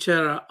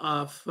future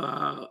of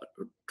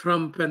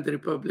Trump and the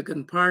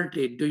Republican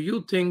Party? Do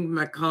you think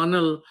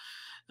McConnell,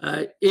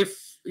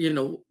 if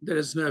there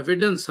is no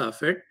evidence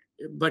of it,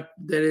 but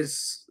there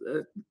is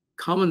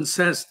common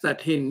sense that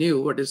he knew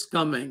what is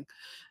coming?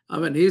 I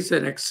mean, he's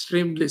an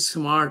extremely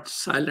smart,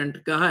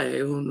 silent guy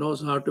who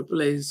knows how to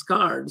play his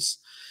cards,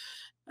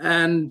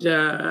 and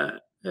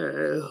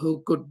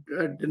who could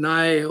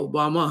deny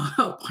Obama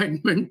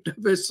appointment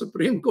of a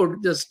Supreme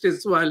Court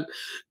justice while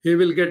he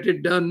will get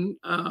it done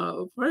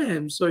for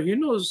him. So he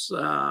knows,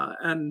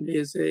 and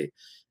he's a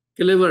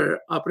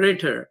clever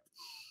operator.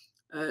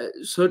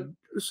 So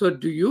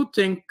do you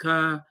think,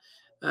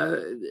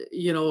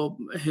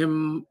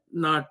 him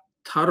not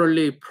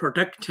thoroughly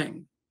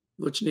protecting,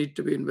 which need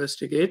to be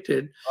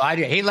investigated? Well,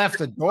 he left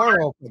the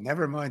door open.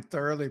 Never mind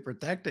thoroughly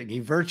protecting. He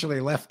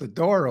virtually left the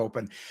door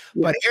open.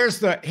 But here's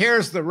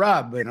the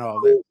rub in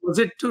all this. Was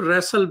it to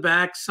wrestle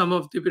back some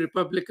of the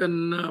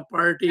Republican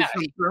Party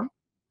from Trump?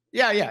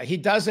 Yeah. He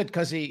does it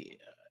because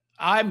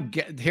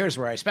here's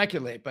where I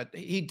speculate, but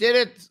he did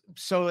it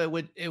so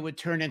it would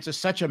turn into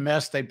such a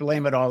mess. They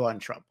blame it all on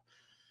Trump,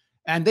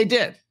 and they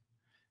did.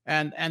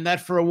 And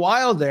that for a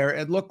while there,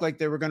 it looked like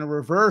they were going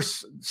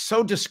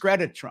to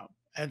discredit Trump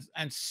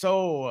and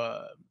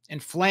so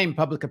inflame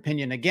public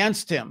opinion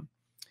against him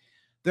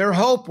Their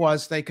hope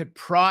was they could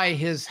pry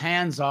his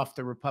hands off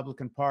the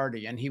Republican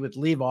Party and he would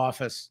leave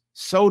office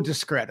so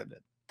discredited.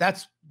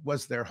 That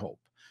was their hope.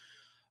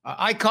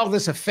 I call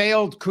this a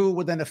failed coup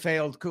within a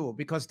failed coup,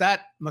 because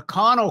that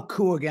McConnell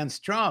coup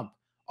against Trump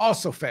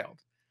also failed,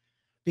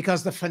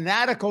 because the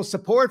fanatical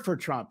support for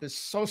Trump is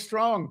so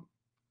strong.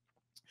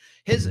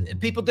 His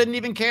people didn't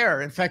even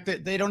care. In fact,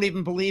 they don't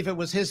even believe it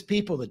was his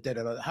people that did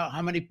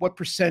it. What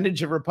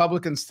percentage of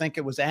Republicans think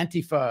it was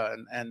Antifa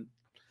and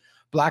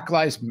Black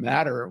Lives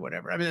Matter or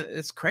whatever? I mean,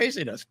 it's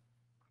craziness.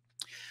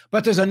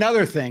 But there's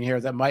another thing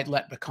here that might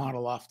let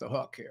McConnell off the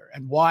hook here,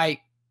 and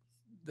why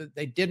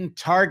they didn't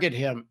target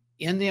him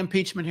in the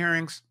impeachment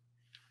hearings,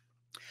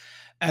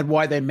 and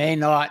why they may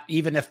not,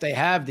 even if they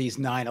have these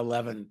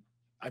 9/11,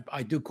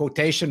 I do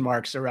quotation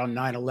marks around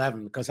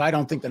 9/11, because I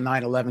don't think the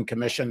 9/11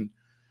 Commission,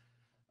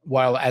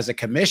 while as a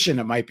commission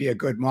it might be a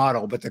good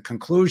model, but the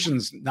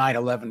conclusions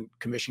 9/11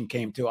 Commission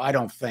came to, I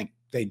don't think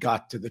they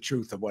got to the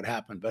truth of what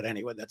happened. But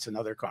anyway, that's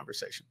another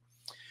conversation.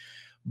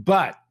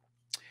 But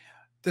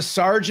the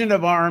Sergeant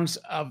of Arms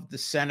of the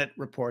Senate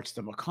reports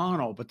to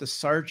McConnell, but the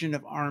Sergeant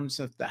of Arms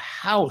of the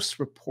House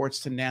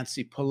reports to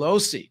Nancy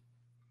Pelosi.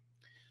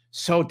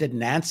 So did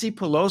Nancy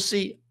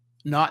Pelosi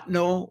not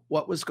know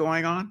what was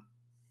going on?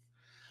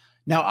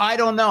 Now, I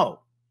don't know,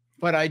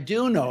 but I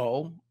do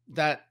know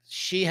that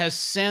she has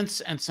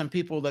since, and some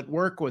people that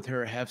work with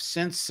her have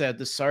since said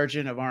the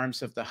Sergeant of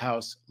Arms of the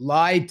House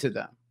lied to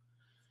them,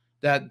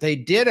 that they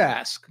did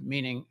ask,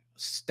 meaning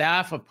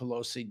staff of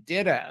Pelosi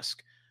did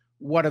ask,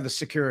 what are the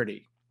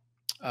security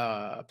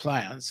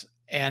plans,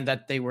 and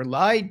that they were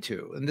lied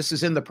to. And this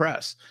is in the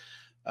press.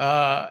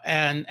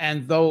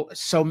 And though,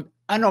 so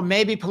I don't know,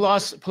 maybe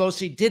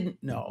Pelosi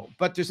didn't know,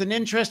 but there's an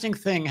interesting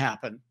thing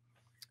happened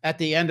at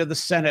the end of the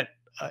Senate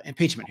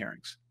impeachment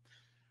hearings.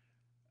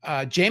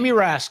 Jamie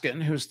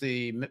Raskin, who's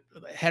the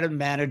head and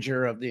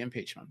manager of the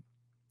impeachment,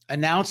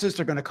 announces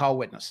they're going to call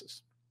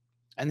witnesses.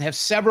 And they have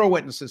several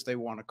witnesses they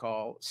want to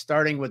call,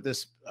 starting with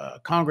this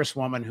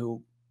congresswoman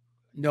who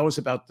knows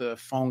about the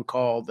phone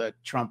call that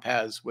Trump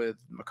has with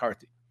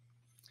McCarthy.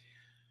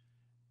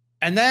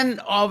 And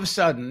then all of a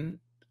sudden,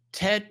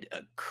 Ted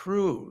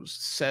Cruz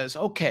says,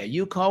 okay,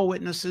 you call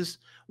witnesses.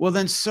 Well,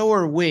 then so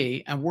are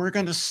we. And we're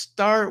going to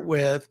start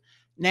with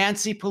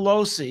Nancy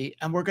Pelosi,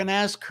 and we're going to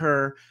ask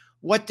her,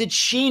 what did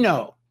she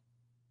know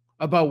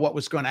about what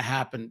was going to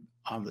happen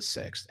on the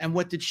 6th? And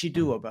what did she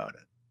do about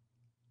it?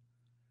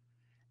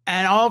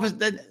 And all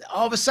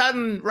of a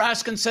sudden,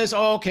 Raskin says,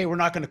 oh, okay, we're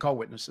not going to call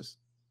witnesses.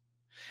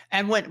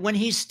 And when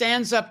he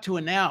stands up to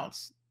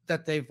announce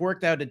that they've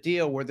worked out a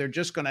deal where they're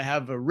just going to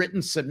have a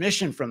written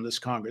submission from this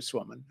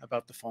congresswoman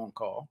about the phone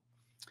call,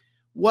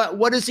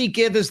 what does he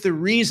give as the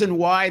reason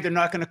why they're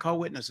not going to call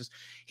witnesses?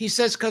 He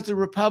says because the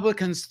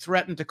Republicans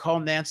threatened to call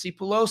Nancy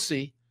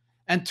Pelosi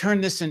and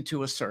turn this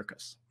into a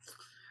circus.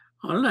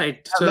 All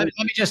right. So let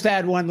me just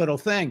add one little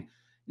thing.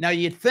 Now,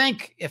 you'd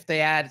think if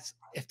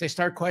they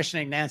start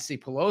questioning Nancy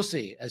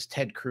Pelosi, as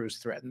Ted Cruz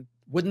threatened,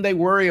 wouldn't they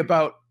worry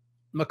about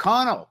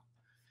McConnell?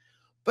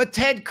 But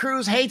Ted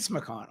Cruz hates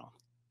McConnell,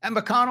 and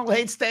McConnell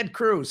hates Ted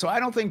Cruz. So I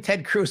don't think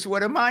Ted Cruz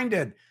would have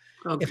minded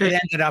if it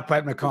ended up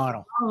at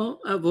McConnell.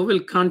 We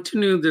will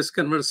continue this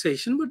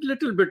conversation, but a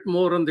little bit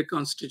more on the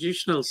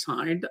constitutional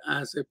side,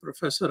 as a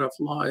professor of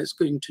law is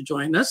going to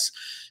join us.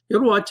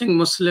 You're watching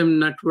Muslim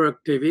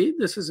Network TV.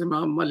 This is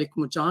Imam Malik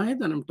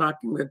Mujahid, and I'm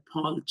talking with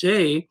Paul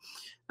Jay.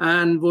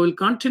 And we'll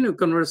continue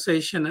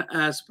conversation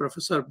as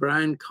Professor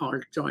Brian Call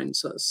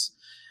joins us.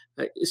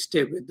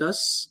 Stay with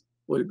us.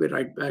 We'll be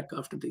right back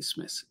after these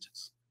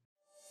messages.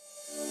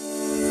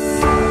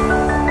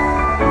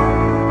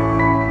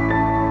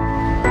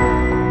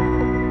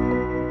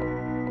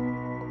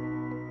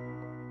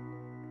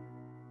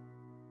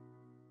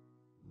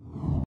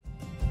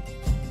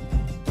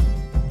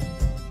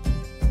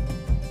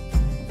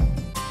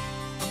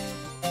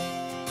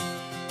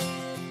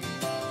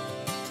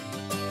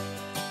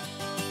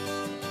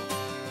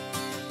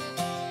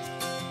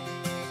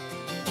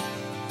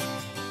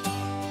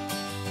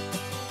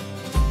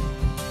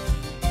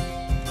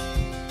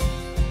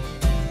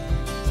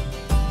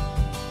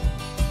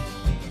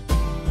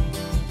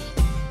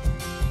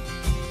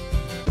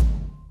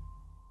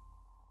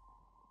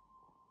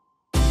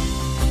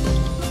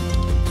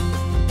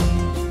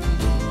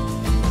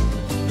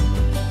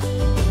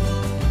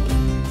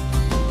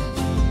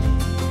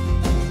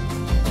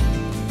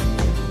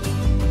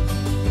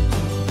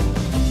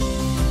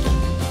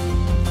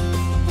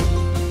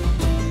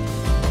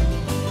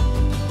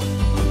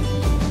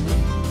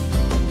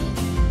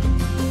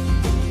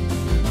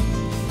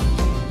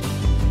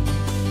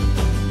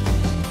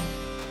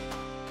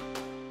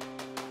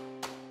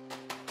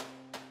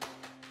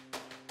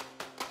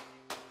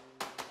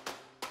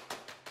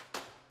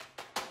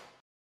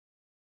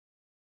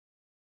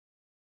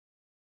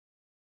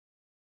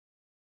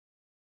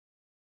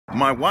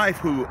 My wife,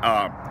 who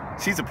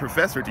she's a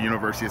professor at the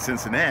University of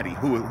Cincinnati,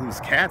 who's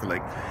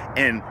Catholic,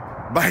 and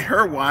by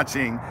her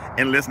watching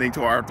and listening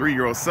to our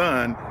 3-year-old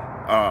son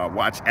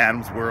watch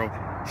Adam's World,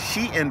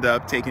 she ended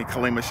up taking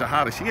kalima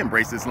shahada. She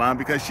embraced Islam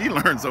because she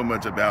learned so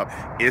much about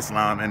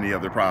Islam and the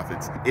other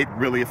prophets. It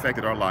really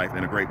affected our life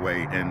in a great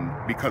way. And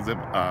because of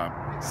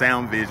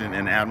Sound Vision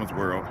and Adam's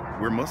World,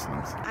 we're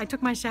Muslims. I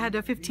took my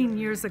Shahada 15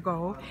 years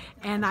ago,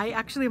 and I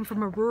actually am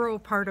from a rural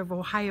part of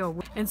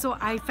Ohio. And so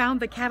I found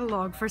the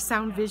catalog for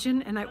Sound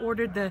Vision, and I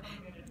ordered the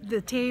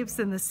tapes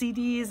and the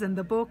CDs and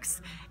the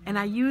books, and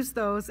I used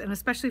those, and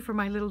especially for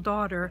my little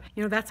daughter,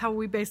 you know, that's how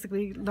we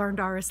basically learned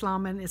our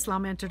Islam, and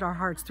Islam entered our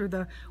hearts through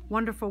the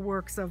wonderful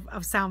works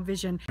of Sound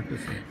Vision.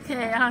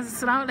 Okay,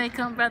 assalamu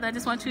alaikum, brother. I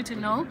just want you to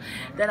know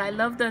that I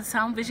love the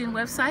Sound Vision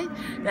website,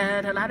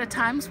 that a lot of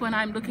times when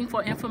I'm looking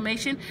for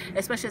information,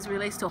 especially as it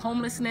relates to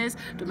homelessness,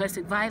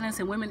 domestic violence,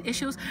 and women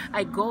issues,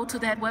 I go to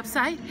that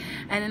website,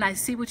 and then I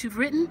see what you've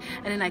written,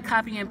 and then I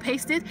copy and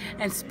paste it,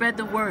 and spread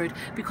the word,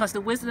 because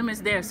the wisdom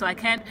is there, so I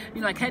can't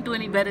do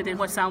any better than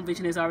what Sound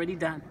Vision has already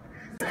done.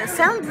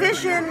 Sound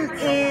Vision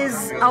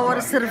is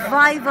our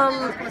survival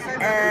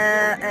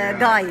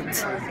guide.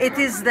 It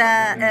is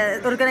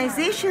the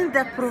organization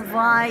that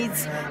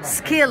provides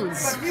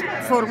skills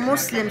for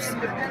Muslims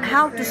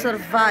how to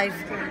survive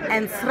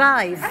and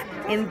thrive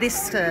in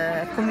this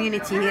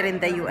community here in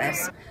the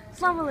U.S.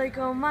 Assalamu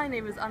alaikum, my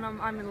name is Anam,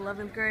 I'm in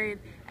 11th grade,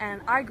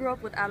 and I grew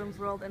up with Adam's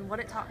World, and what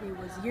it taught me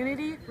was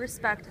unity,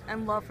 respect,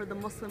 and love for the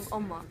Muslim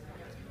Ummah.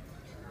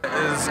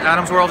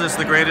 Adam's World is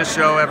the greatest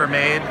show ever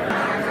made.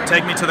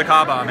 Take me to the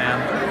Kaaba, man.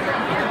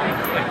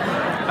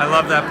 I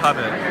love that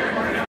puppet.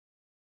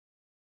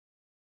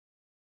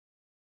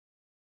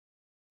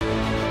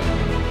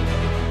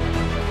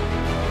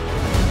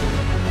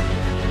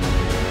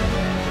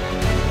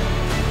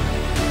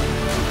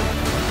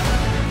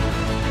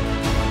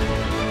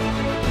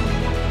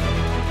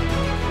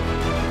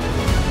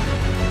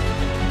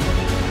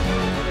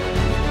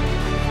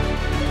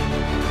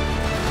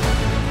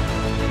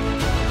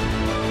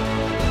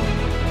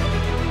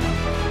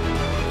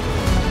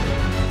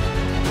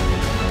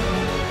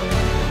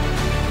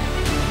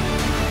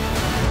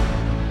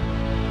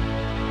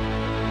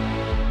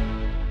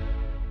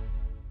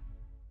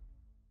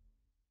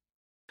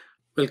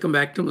 Welcome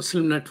back to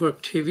Muslim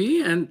Network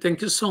TV, and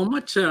thank you so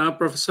much,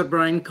 Professor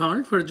Brian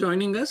Carl, for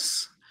joining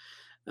us.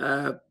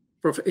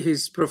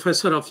 He's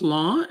professor of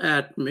law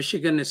at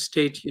Michigan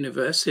State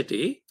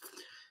University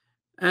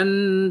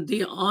and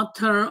the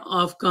author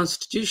of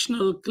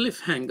Constitutional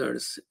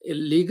Cliffhangers, a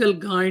legal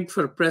guide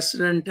for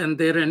president and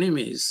their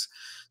enemies.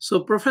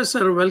 So,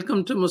 Professor,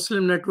 welcome to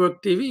Muslim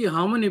Network TV.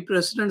 How many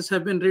presidents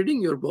have been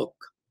reading your book?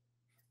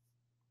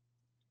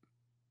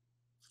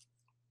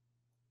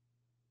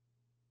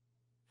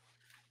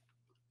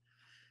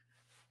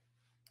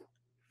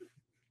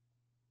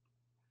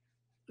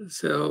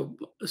 So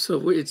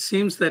it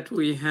seems that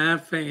we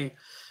have a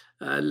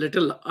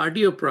little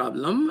audio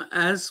problem.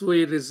 As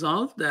we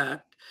resolve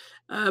that,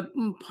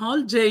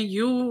 Paul J.,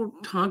 you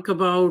talk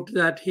about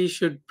that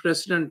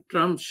President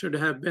Trump should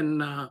have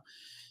been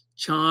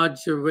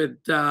charged with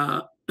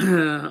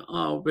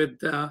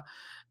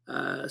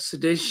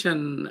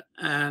sedition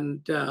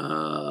and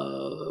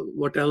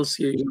what else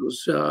you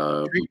use?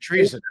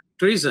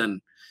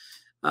 Treason.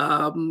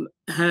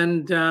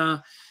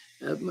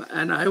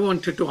 And I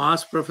wanted to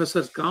ask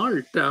Professor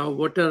Cart,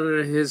 what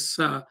are his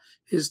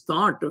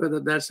thought,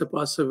 whether that's a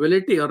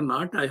possibility or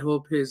not. I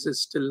hope he's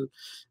still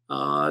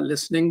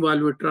listening while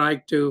we try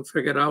to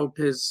figure out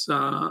his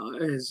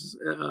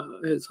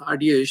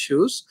audio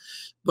issues.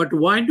 But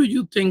why do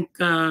you think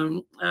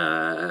that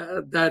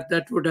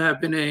would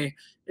have been a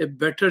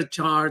better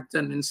charge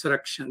than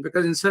insurrection?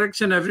 Because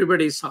insurrection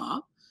everybody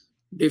saw.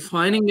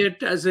 Defining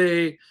it as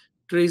a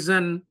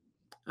treason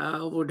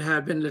would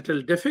have been a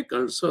little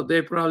difficult, so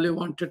they probably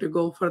wanted to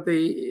go for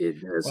the.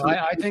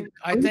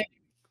 I think.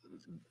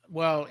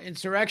 Well,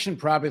 insurrection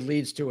probably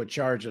leads to a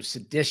charge of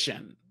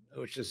sedition,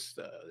 which is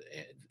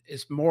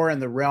more in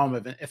the realm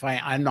of.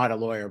 I'm not a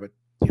lawyer, but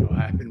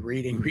I've been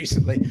reading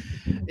recently,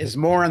 is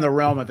more in the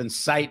realm of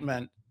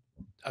incitement.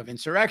 Of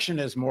insurrection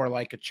is more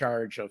like a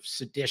charge of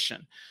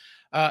sedition.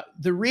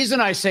 The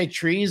reason I say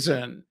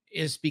treason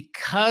is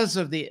because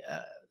of the.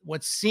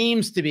 What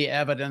seems to be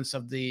evidence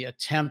of the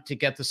attempt to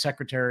get the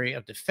Secretary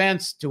of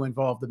Defense to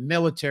involve the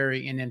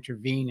military in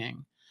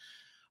intervening.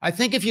 I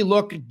think if you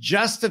look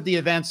just at the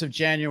events of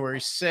January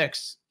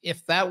 6th,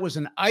 if that was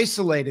an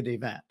isolated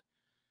event,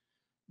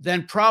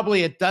 then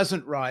probably it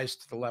doesn't rise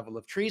to the level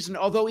of treason,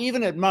 although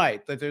even it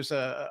might. That there's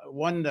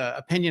one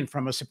opinion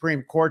from a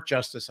Supreme Court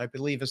justice, I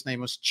believe his name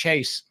was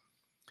Chase,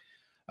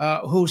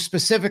 who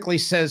specifically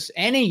says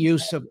any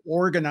use of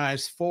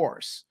organized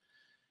force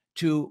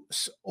to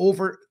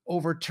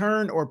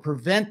overturn or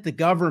prevent the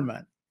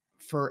government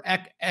for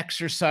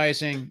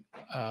exercising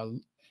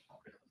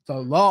the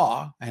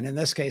law, and in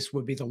this case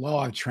would be the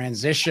law of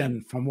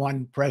transition from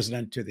one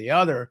president to the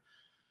other,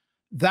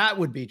 that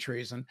would be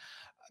treason.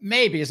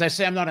 Maybe, as I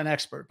say, I'm not an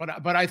expert,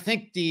 but I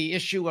think the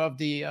issue of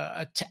the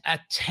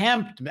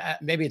attempt,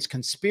 maybe it's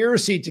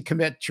conspiracy to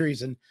commit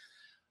treason,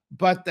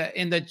 but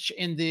in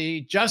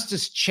the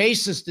Justice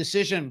Chase's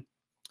decision,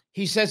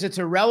 he says it's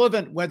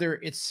irrelevant whether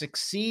it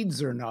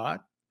succeeds or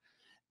not.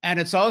 And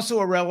it's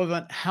also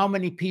irrelevant how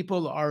many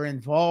people are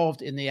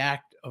involved in the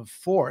act of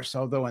force,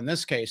 although in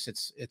this case,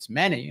 it's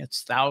many,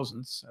 it's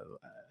thousands.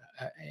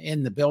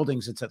 In the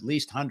buildings, it's at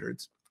least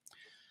hundreds.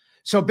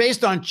 So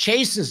based on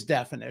Chase's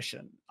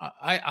definition,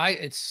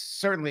 it's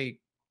certainly,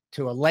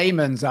 to a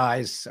layman's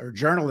eyes or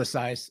journalist's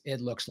eyes,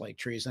 it looks like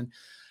treason.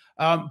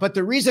 But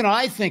the reason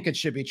I think it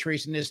should be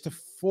treason is to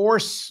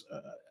force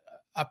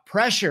a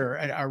pressure,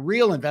 a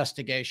real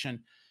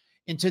investigation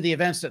into the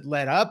events that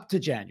led up to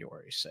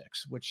January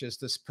 6th, which is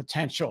this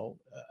potential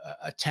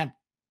attempt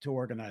to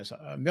organize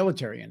a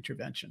military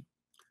intervention.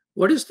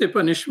 What is the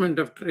punishment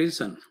of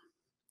treason?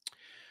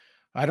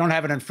 I don't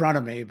have it in front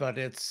of me, but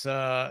it's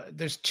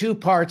there's two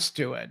parts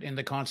to it in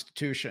the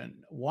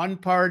Constitution. One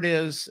part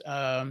is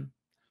an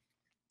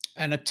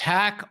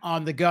attack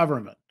on the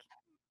government,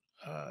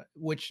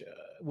 which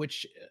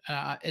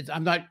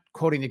I'm not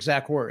quoting the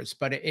exact words,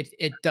 but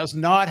it does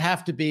not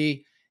have to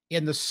be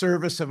in the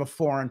service of a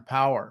foreign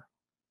power.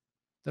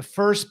 The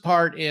first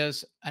part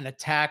is an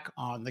attack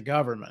on the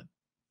government,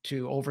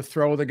 to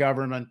overthrow the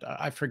government.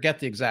 I forget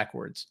the exact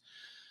words.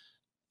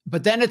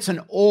 But then it's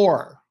an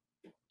or,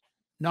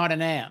 not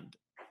an and,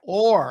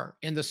 or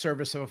in the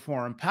service of a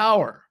foreign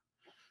power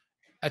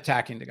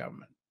attacking the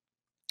government.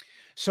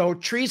 So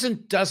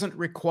treason doesn't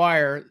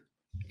require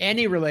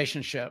any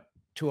relationship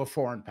to a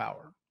foreign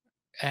power.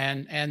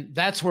 And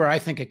that's where I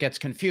think it gets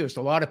confused.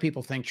 A lot of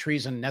people think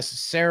treason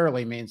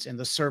necessarily means in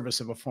the service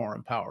of a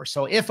foreign power.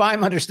 So if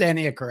I'm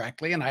understanding it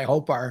correctly, and I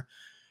hope our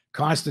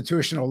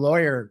constitutional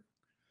lawyer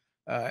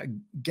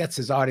gets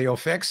his audio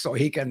fixed so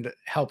he can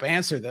help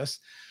answer this,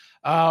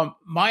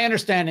 my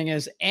understanding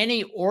is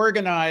any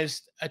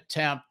organized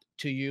attempt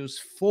to use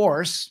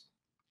force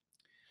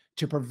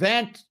to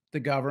prevent the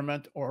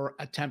government or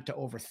attempt to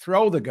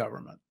overthrow the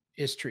government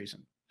is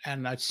treason.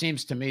 And it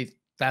seems to me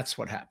that's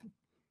what happened.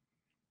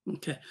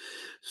 Okay.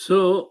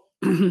 So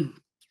do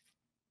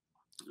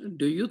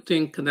you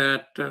think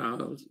that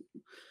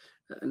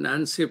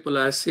Nancy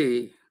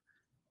Pelosi,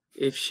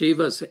 if she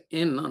was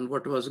in on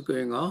what was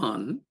going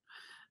on,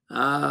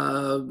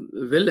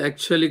 will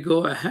actually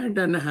go ahead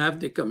and have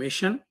the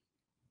commission?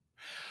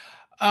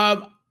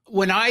 I'm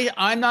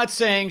not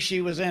saying she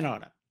was in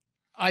on it.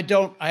 I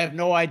have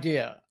no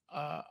idea.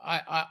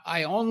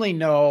 I only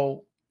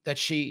know that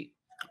she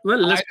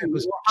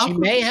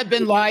may have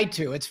been lied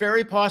to. It's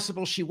very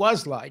possible she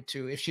was lied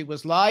to. If she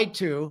was lied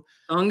to,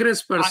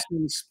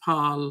 Congresspersons,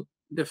 Paul,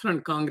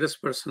 different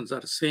congresspersons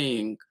are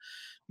saying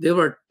there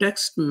were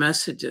text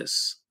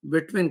messages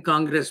between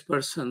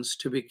congresspersons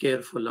to be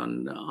careful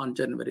on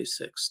January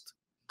 6th.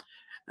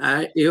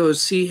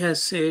 AOC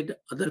has said,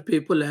 other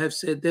people have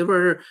said there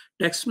were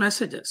text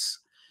messages.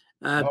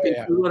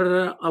 People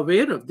were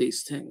aware of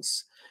these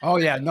things. Oh,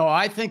 yeah. No,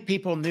 I think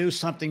people knew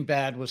something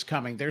bad was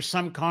coming. There's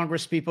some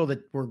Congress people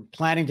that were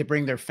planning to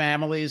bring their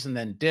families and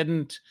then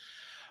didn't.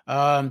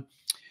 But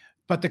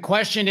the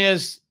question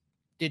is,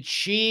 did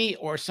she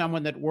or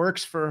someone that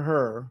works for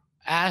her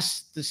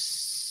ask the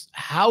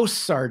House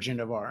Sergeant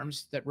of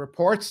Arms that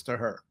reports to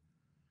her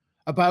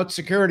about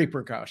security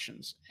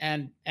precautions?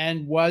 And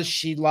was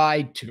she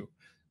lied to?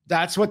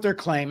 That's what they're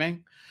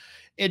claiming.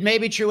 It may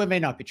be true. It may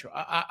not be true.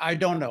 I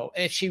don't know.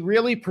 If she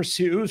really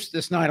pursues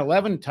this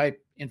 9/11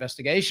 type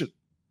investigation,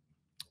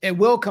 it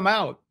will come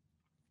out.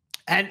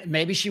 And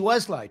maybe she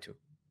was lied to. I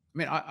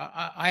mean,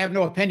 I have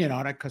no opinion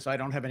on it because I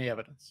don't have any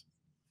evidence.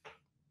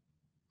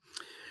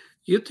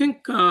 You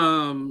think,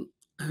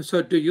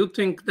 so do you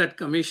think that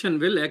commission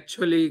will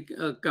actually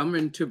come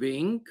into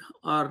being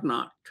or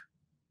not?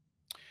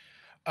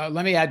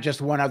 Let me add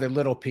just one other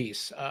little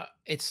piece.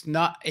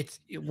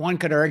 One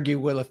could argue,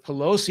 well, if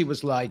Pelosi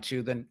was lied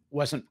to, then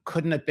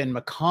couldn't it have been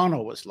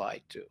McConnell was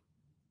lied to?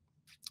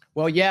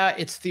 Well, yeah,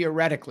 it's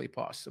theoretically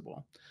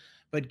possible.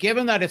 But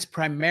given that it's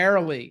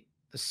primarily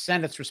the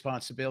Senate's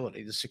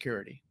responsibility, the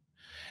security,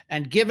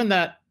 and given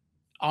that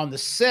on the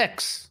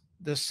 6th,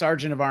 the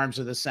Sergeant of Arms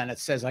of the Senate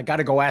says, I got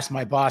to go ask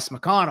my boss,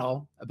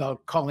 McConnell,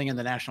 about calling in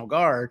the National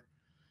Guard,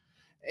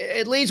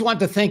 it leads one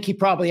to think he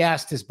probably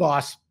asked his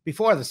boss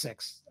before the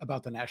 6th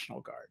about the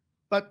National Guard.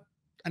 But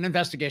an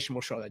investigation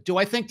will show that. Do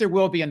I think there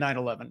will be a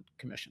 9/11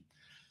 commission?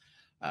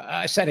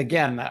 I said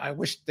again, I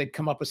wish they'd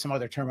come up with some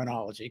other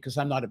terminology because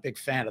I'm not a big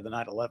fan of the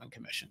 9/11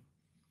 commission.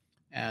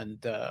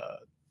 And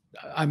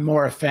I'm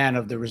more a fan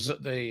of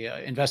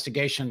the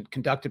investigation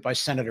conducted by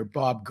Senator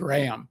Bob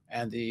Graham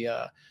and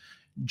the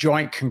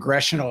Joint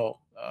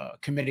Congressional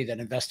Committee that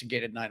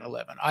investigated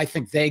 9/11. I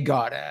think they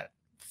got at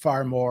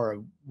far more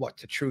of what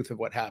the truth of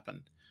what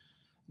happened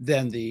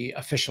than the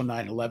official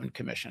 9/11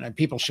 commission. And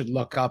people should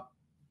look up.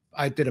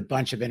 I did a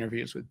bunch of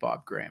interviews with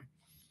Bob Graham.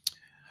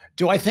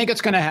 Do I think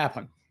it's going to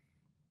happen?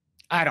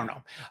 I don't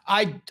know.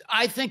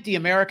 I think the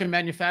American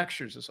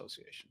Manufacturers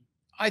Association,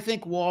 I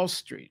think Wall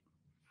Street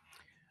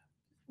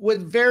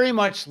would very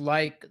much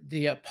like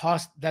the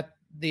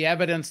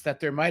evidence that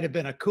there might have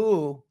been a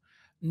coup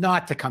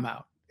not to come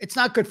out. It's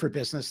not good for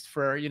business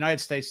for the United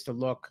States to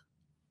look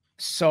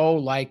so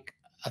like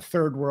a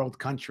third world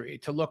country,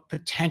 to look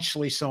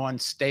potentially so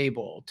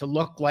unstable, to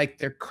look like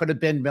there could have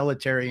been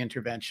military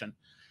intervention.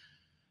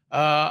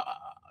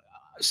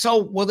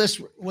 So will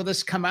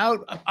this come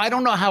out? I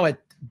don't know how it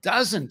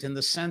doesn't, in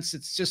the sense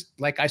it's just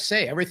like I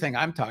say, everything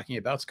I'm talking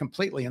about is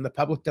completely in the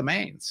public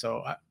domain.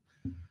 So I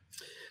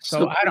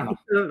don't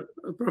know.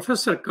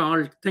 Professor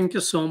Carl, thank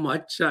you so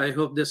much. I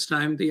hope this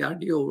time the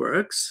audio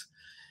works.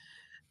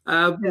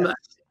 Yes.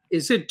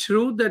 Is it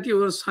true that you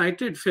were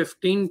cited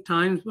 15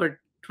 times by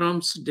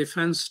Trump's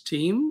defense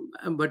team,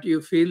 but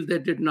you feel they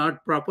did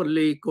not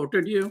properly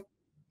quoted you?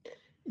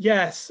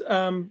 Yes.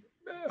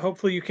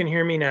 Hopefully you can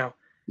hear me now.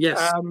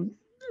 Yes.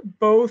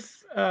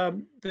 Both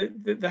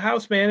the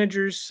House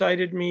managers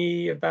cited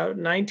me about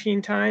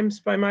 19 times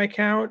by my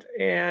count,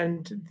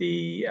 and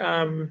the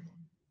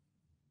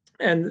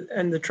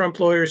Trump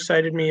lawyers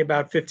cited me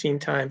about 15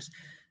 times.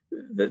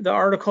 The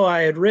article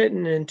I had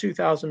written in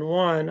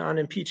 2001 on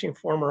impeaching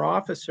former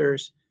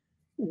officers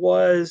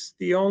was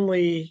the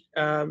only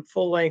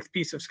full-length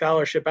piece of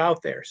scholarship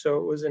out there. So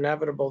it was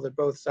inevitable that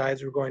both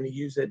sides were going to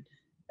use it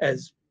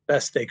as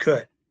best they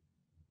could.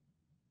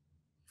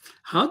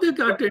 How they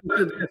got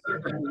into this,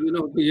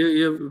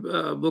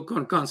 your book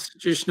on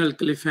constitutional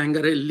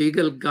cliffhanger, a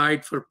legal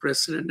guide for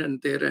president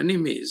and their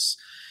enemies.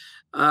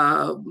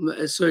 So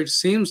it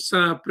seems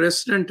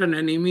president and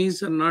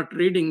enemies are not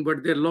reading,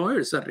 but their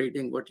lawyers are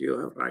reading what you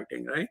are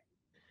writing, right?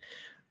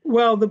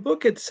 Well, the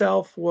book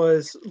itself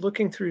was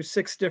looking through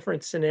 6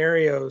 different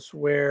scenarios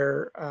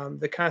where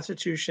the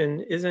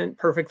Constitution isn't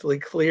perfectly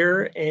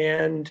clear,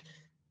 and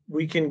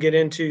we can get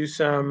into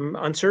some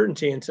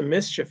uncertainty and some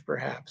mischief,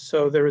 perhaps.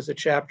 So there was a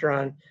chapter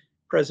on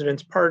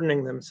presidents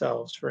pardoning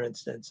themselves, for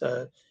instance,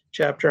 a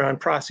chapter on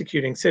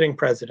prosecuting sitting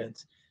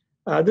presidents.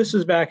 This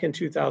was back in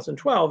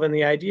 2012, and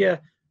the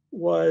idea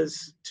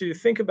was to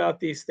think about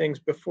these things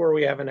before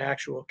we have an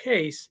actual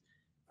case,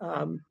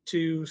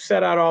 to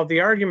set out all the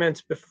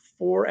arguments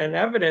before and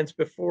evidence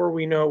before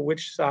we know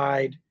which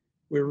side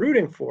we're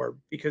rooting for,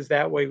 because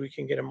that way we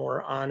can get a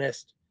more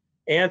honest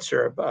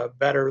answer, a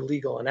better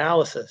legal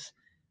analysis.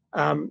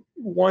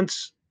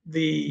 Once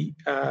the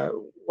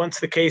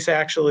case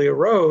actually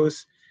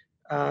arose,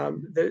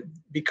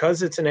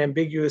 because it's an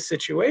ambiguous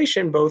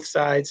situation, both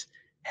sides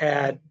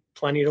had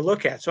plenty to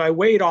look at. So I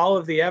weighed all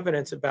of the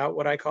evidence about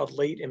what I called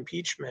late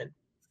impeachment,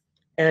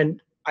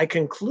 and I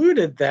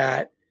concluded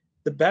that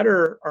the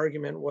better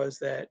argument was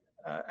that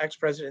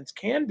ex-presidents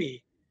can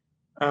be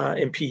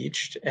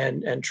impeached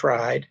and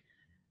tried,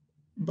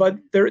 but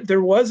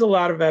there was a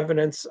lot of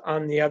evidence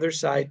on the other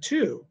side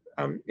too.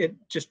 It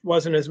just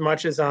wasn't as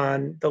much as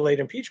on the late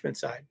impeachment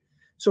side.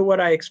 So what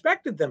I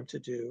expected them to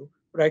do,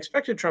 what I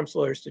expected Trump's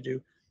lawyers to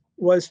do,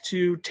 was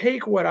to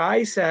take what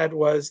I said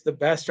was the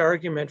best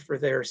argument for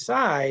their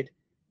side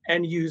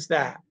and use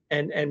that,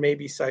 and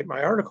maybe cite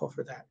my article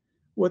for that.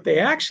 What they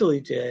actually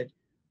did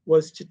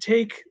was to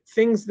take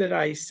things that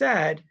I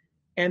said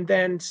and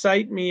then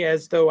cite me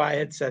as though I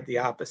had said the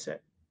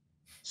opposite.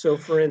 So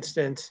for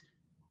instance,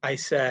 I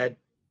said,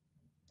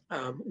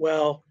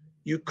 well,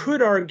 you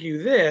could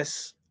argue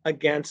this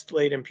against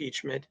late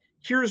impeachment.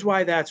 Here's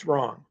why that's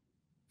wrong.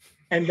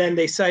 And then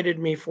they cited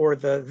me for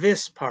the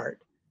this part,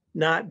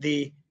 not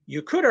the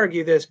you could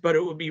argue this, but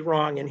it would be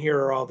wrong, and here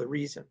are all the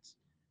reasons.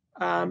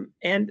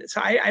 And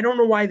so I don't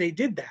know why they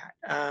did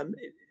that.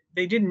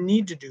 They didn't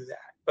need to do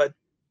that,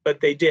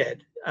 but they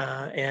did,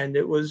 and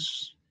it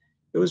was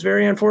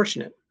very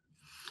unfortunate.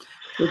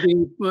 So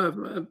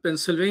the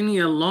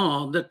Pennsylvania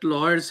law that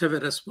lawyers have a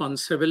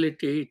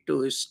responsibility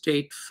to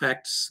state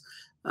facts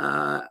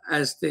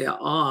as they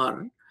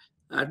are.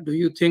 Do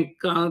you think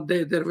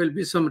there will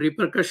be some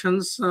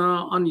repercussions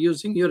on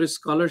using your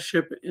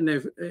scholarship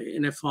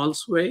in a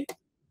false way?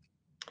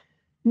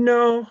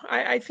 No,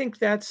 I think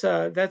that's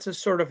a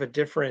sort of a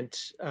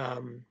different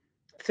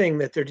thing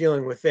that they're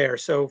dealing with there.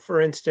 So,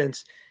 for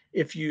instance,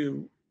 if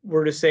you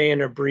were to say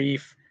in a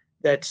brief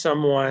that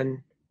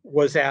someone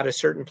was at a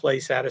certain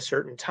place at a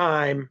certain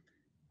time,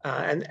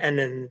 and then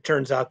it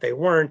turns out they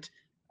weren't,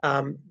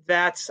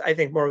 that's, I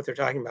think, more what they're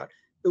talking about.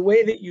 The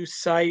way that you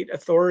cite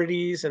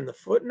authorities and the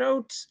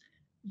footnotes,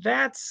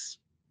 that's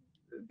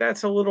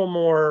a little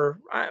more,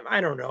 I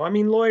don't know. I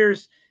mean,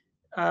 lawyers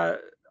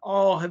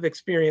all have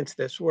experienced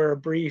this, where a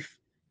brief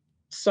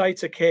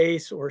cites a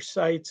case or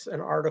cites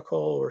an article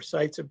or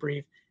cites a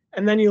brief,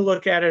 and then you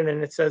look at it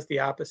and it says the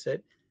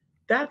opposite.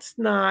 That's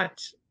not,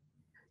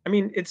 I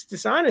mean, it's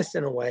dishonest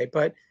in a way,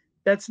 but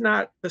that's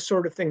not the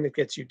sort of thing that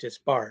gets you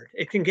disbarred.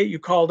 It can get you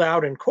called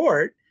out in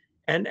court,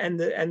 and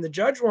the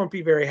judge won't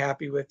be very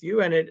happy with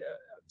you, and it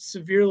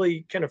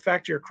severely can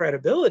affect your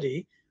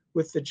credibility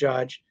with the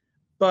judge.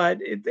 But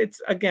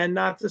it's, again,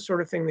 not the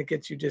sort of thing that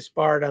gets you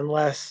disbarred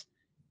unless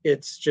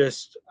it's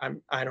just,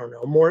 I don't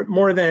know,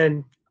 more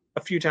than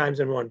a few times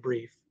in one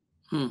brief.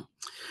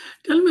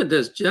 Tell me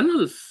this,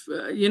 General,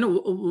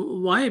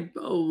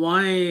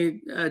 why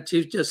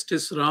Chief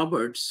Justice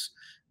Roberts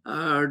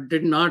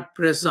did not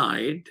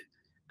preside,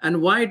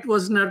 and why it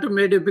was not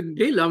made a big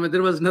deal? I mean,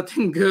 there was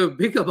nothing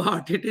big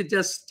about it. It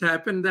just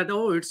happened that,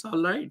 oh, it's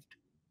all right.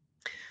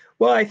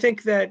 Well, I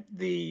think that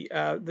the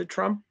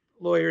Trump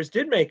lawyers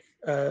did make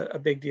a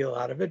big deal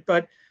out of it,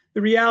 but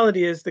the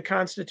reality is the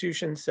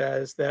Constitution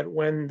says that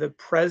when the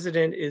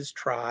president is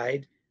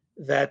tried,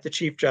 that the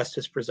Chief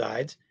Justice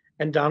presides.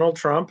 And Donald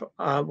Trump,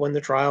 when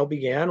the trial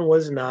began,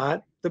 was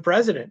not the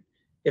president.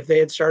 If they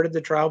had started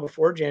the trial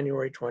before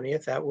January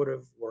 20th, that would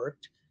have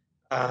worked.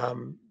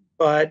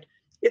 But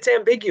it's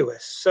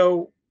ambiguous.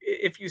 So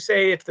if you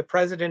say if the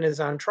president is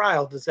on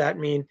trial, does that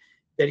mean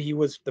that he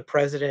was the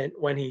president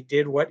when he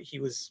did what he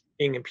was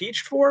being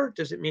impeached for?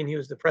 Does it mean he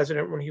was the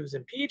president when he was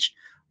impeached?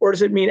 Or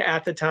does it mean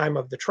at the time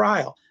of the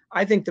trial?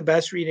 I think the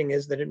best reading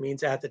is that it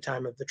means at the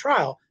time of the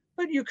trial.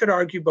 But you could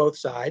argue both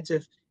sides.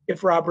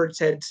 If Roberts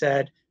had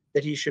said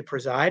that he should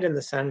preside and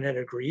the Senate had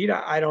agreed,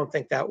 I don't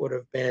think that would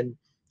have been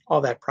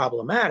all that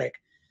problematic.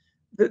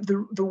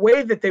 The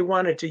way that they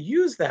wanted to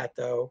use that,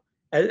 though,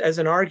 as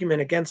an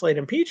argument against late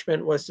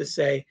impeachment was to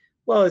say,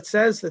 well, it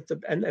says that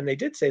and they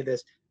did say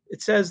this,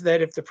 it says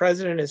that if the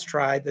president is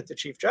tried, that the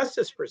Chief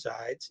Justice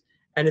presides,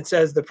 and it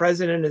says the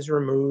president is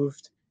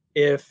removed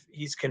if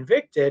he's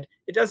convicted.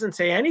 It doesn't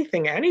say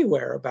anything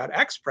anywhere about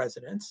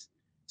ex-presidents.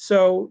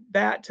 So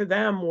that to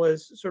them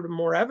was sort of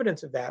more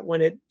evidence of that.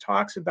 When it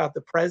talks about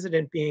the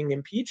president being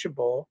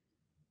impeachable,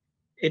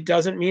 it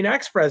doesn't mean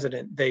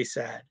ex-president, they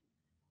said.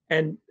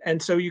 And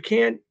so you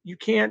can't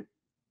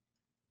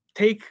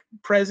take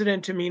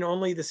president to mean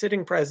only the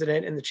sitting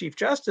president in the Chief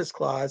Justice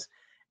clause,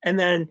 and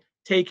then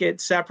take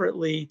it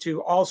separately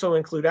to also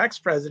include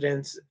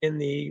ex-presidents in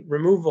the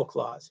removal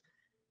clause.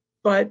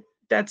 But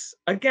that's,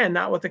 again,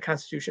 not what the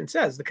Constitution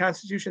says. The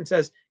Constitution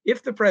says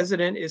if the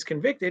president is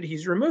convicted,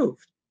 he's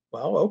removed.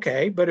 Well,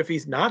 okay, but if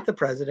he's not the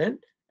president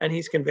and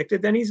he's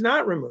convicted, then he's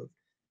not removed.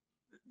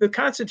 The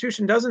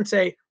Constitution doesn't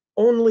say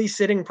only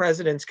sitting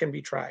presidents can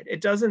be tried.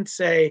 It doesn't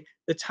say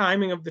the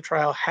timing of the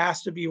trial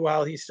has to be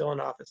while he's still in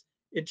office.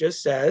 It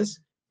just says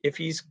if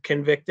he's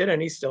convicted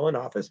and he's still in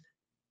office,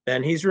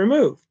 then he's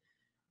removed.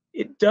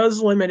 It does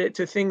limit it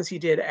to things he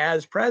did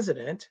as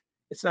president.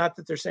 It's not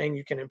that they're saying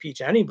you can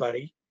impeach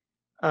anybody.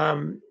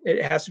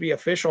 It has to be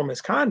official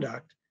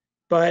misconduct.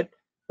 But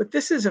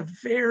this is a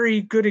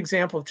very good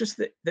example of just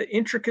the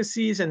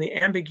intricacies and the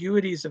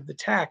ambiguities of the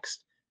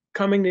text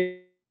coming to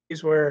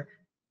these where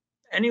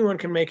anyone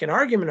can make an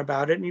argument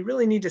about it, and you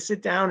really need to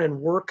sit down and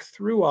work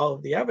through all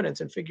of the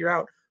evidence and figure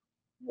out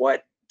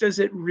what does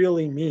it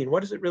really mean?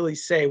 What does it really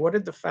say? What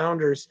did the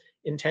founders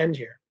intend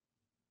here?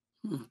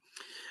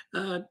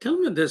 Tell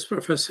me this,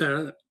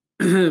 Professor.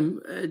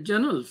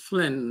 General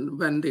Flynn,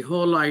 when the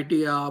whole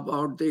idea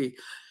about the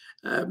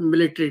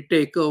military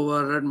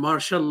takeover and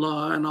martial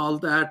law and all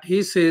that,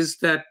 he says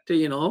that,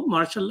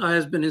 martial law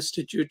has been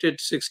instituted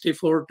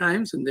 64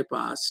 times in the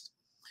past.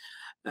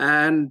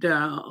 And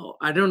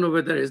I don't know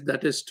whether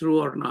that is true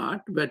or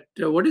not, but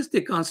what is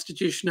the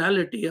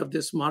constitutionality of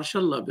this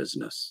martial law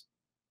business?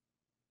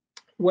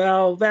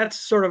 Well, that's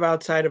sort of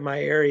outside of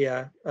my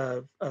area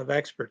of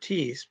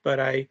expertise, but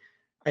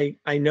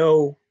I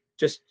know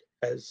just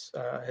as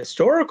a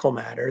historical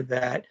matter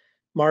that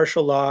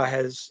martial law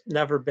has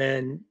never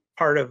been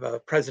part of a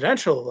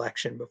presidential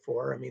election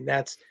before. I mean,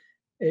 that's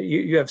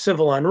you have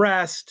civil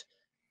unrest,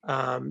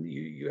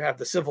 you have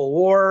the Civil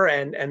War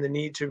and the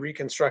need to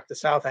reconstruct the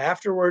South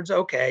afterwards.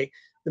 Okay,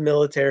 the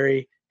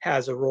military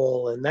has a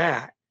role in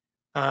that,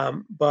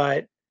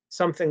 but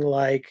something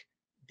like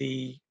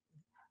we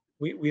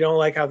don't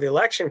like how the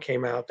election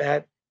came out,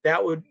 that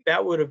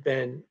would have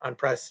been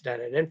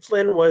unprecedented. And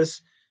Flynn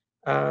was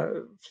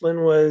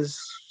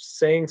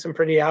saying some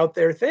pretty out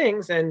there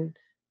things, and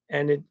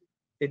it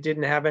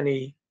didn't have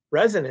any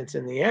resonance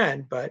in the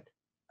end. But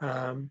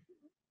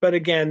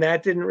again,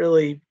 that didn't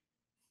really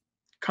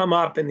come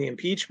up in the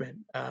impeachment.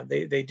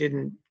 They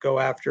didn't go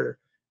after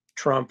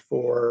Trump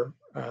for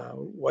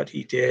what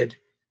he did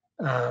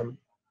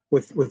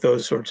with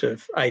those sorts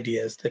of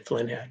ideas that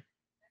Flynn had.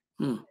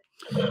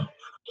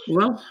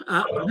 Well,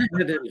 I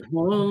had a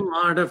whole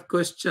lot of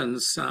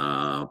questions,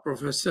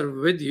 Professor,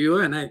 with you,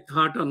 and I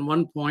thought on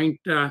one point,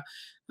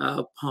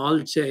 Paul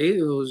J.,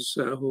 who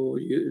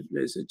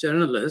is a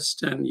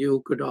journalist, and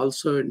you could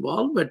also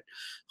involve, but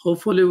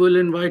hopefully we'll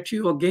invite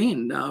you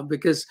again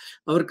because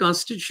our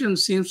Constitution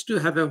seems to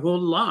have a whole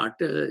lot,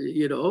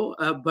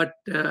 but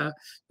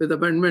with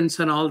amendments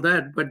and all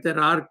that, but there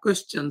are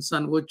questions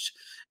on which,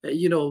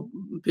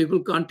 people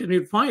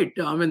continue to fight.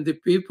 I mean, the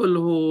people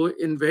who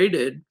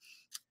invaded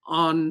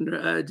on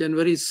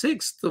January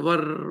 6th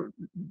were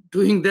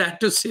doing that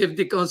to save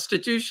the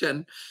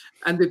Constitution.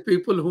 And the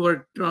people who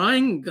are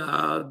trying,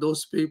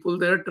 those people,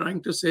 they're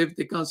trying to save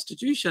the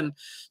Constitution.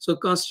 So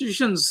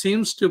Constitution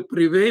seems to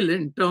prevail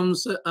in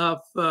terms of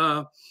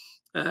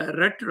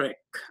rhetoric,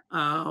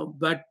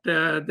 but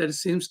there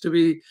seems to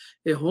be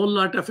a whole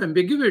lot of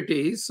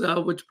ambiguities,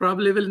 which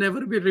probably will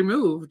never be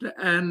removed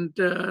and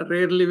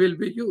rarely will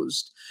be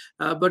used.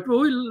 But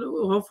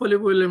hopefully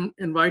we'll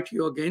invite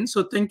you again.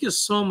 So thank you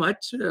so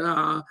much,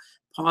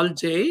 Paul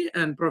J.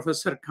 and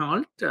Professor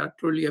Kalt.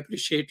 Truly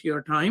appreciate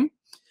your time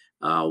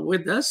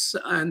with us.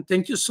 And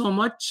thank you so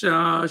much,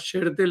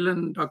 Sherdil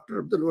and Dr.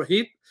 Abdul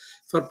Wahid,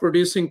 for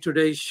producing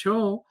today's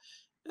show.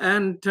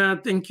 And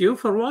thank you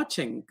for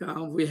watching.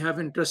 We have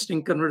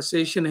interesting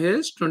conversation here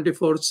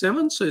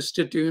 24/7, so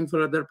stay tuned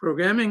for other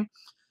programming.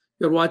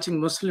 You're watching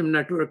Muslim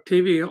Network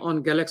TV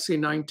on Galaxy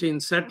 19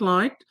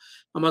 satellite,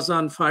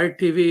 Amazon Fire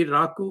TV,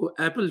 Roku,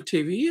 Apple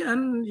TV,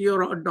 and your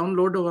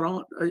download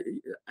our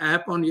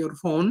app on your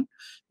phone,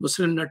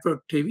 Muslim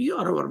Network TV,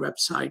 or our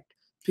website.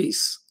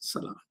 Peace.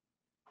 Salam.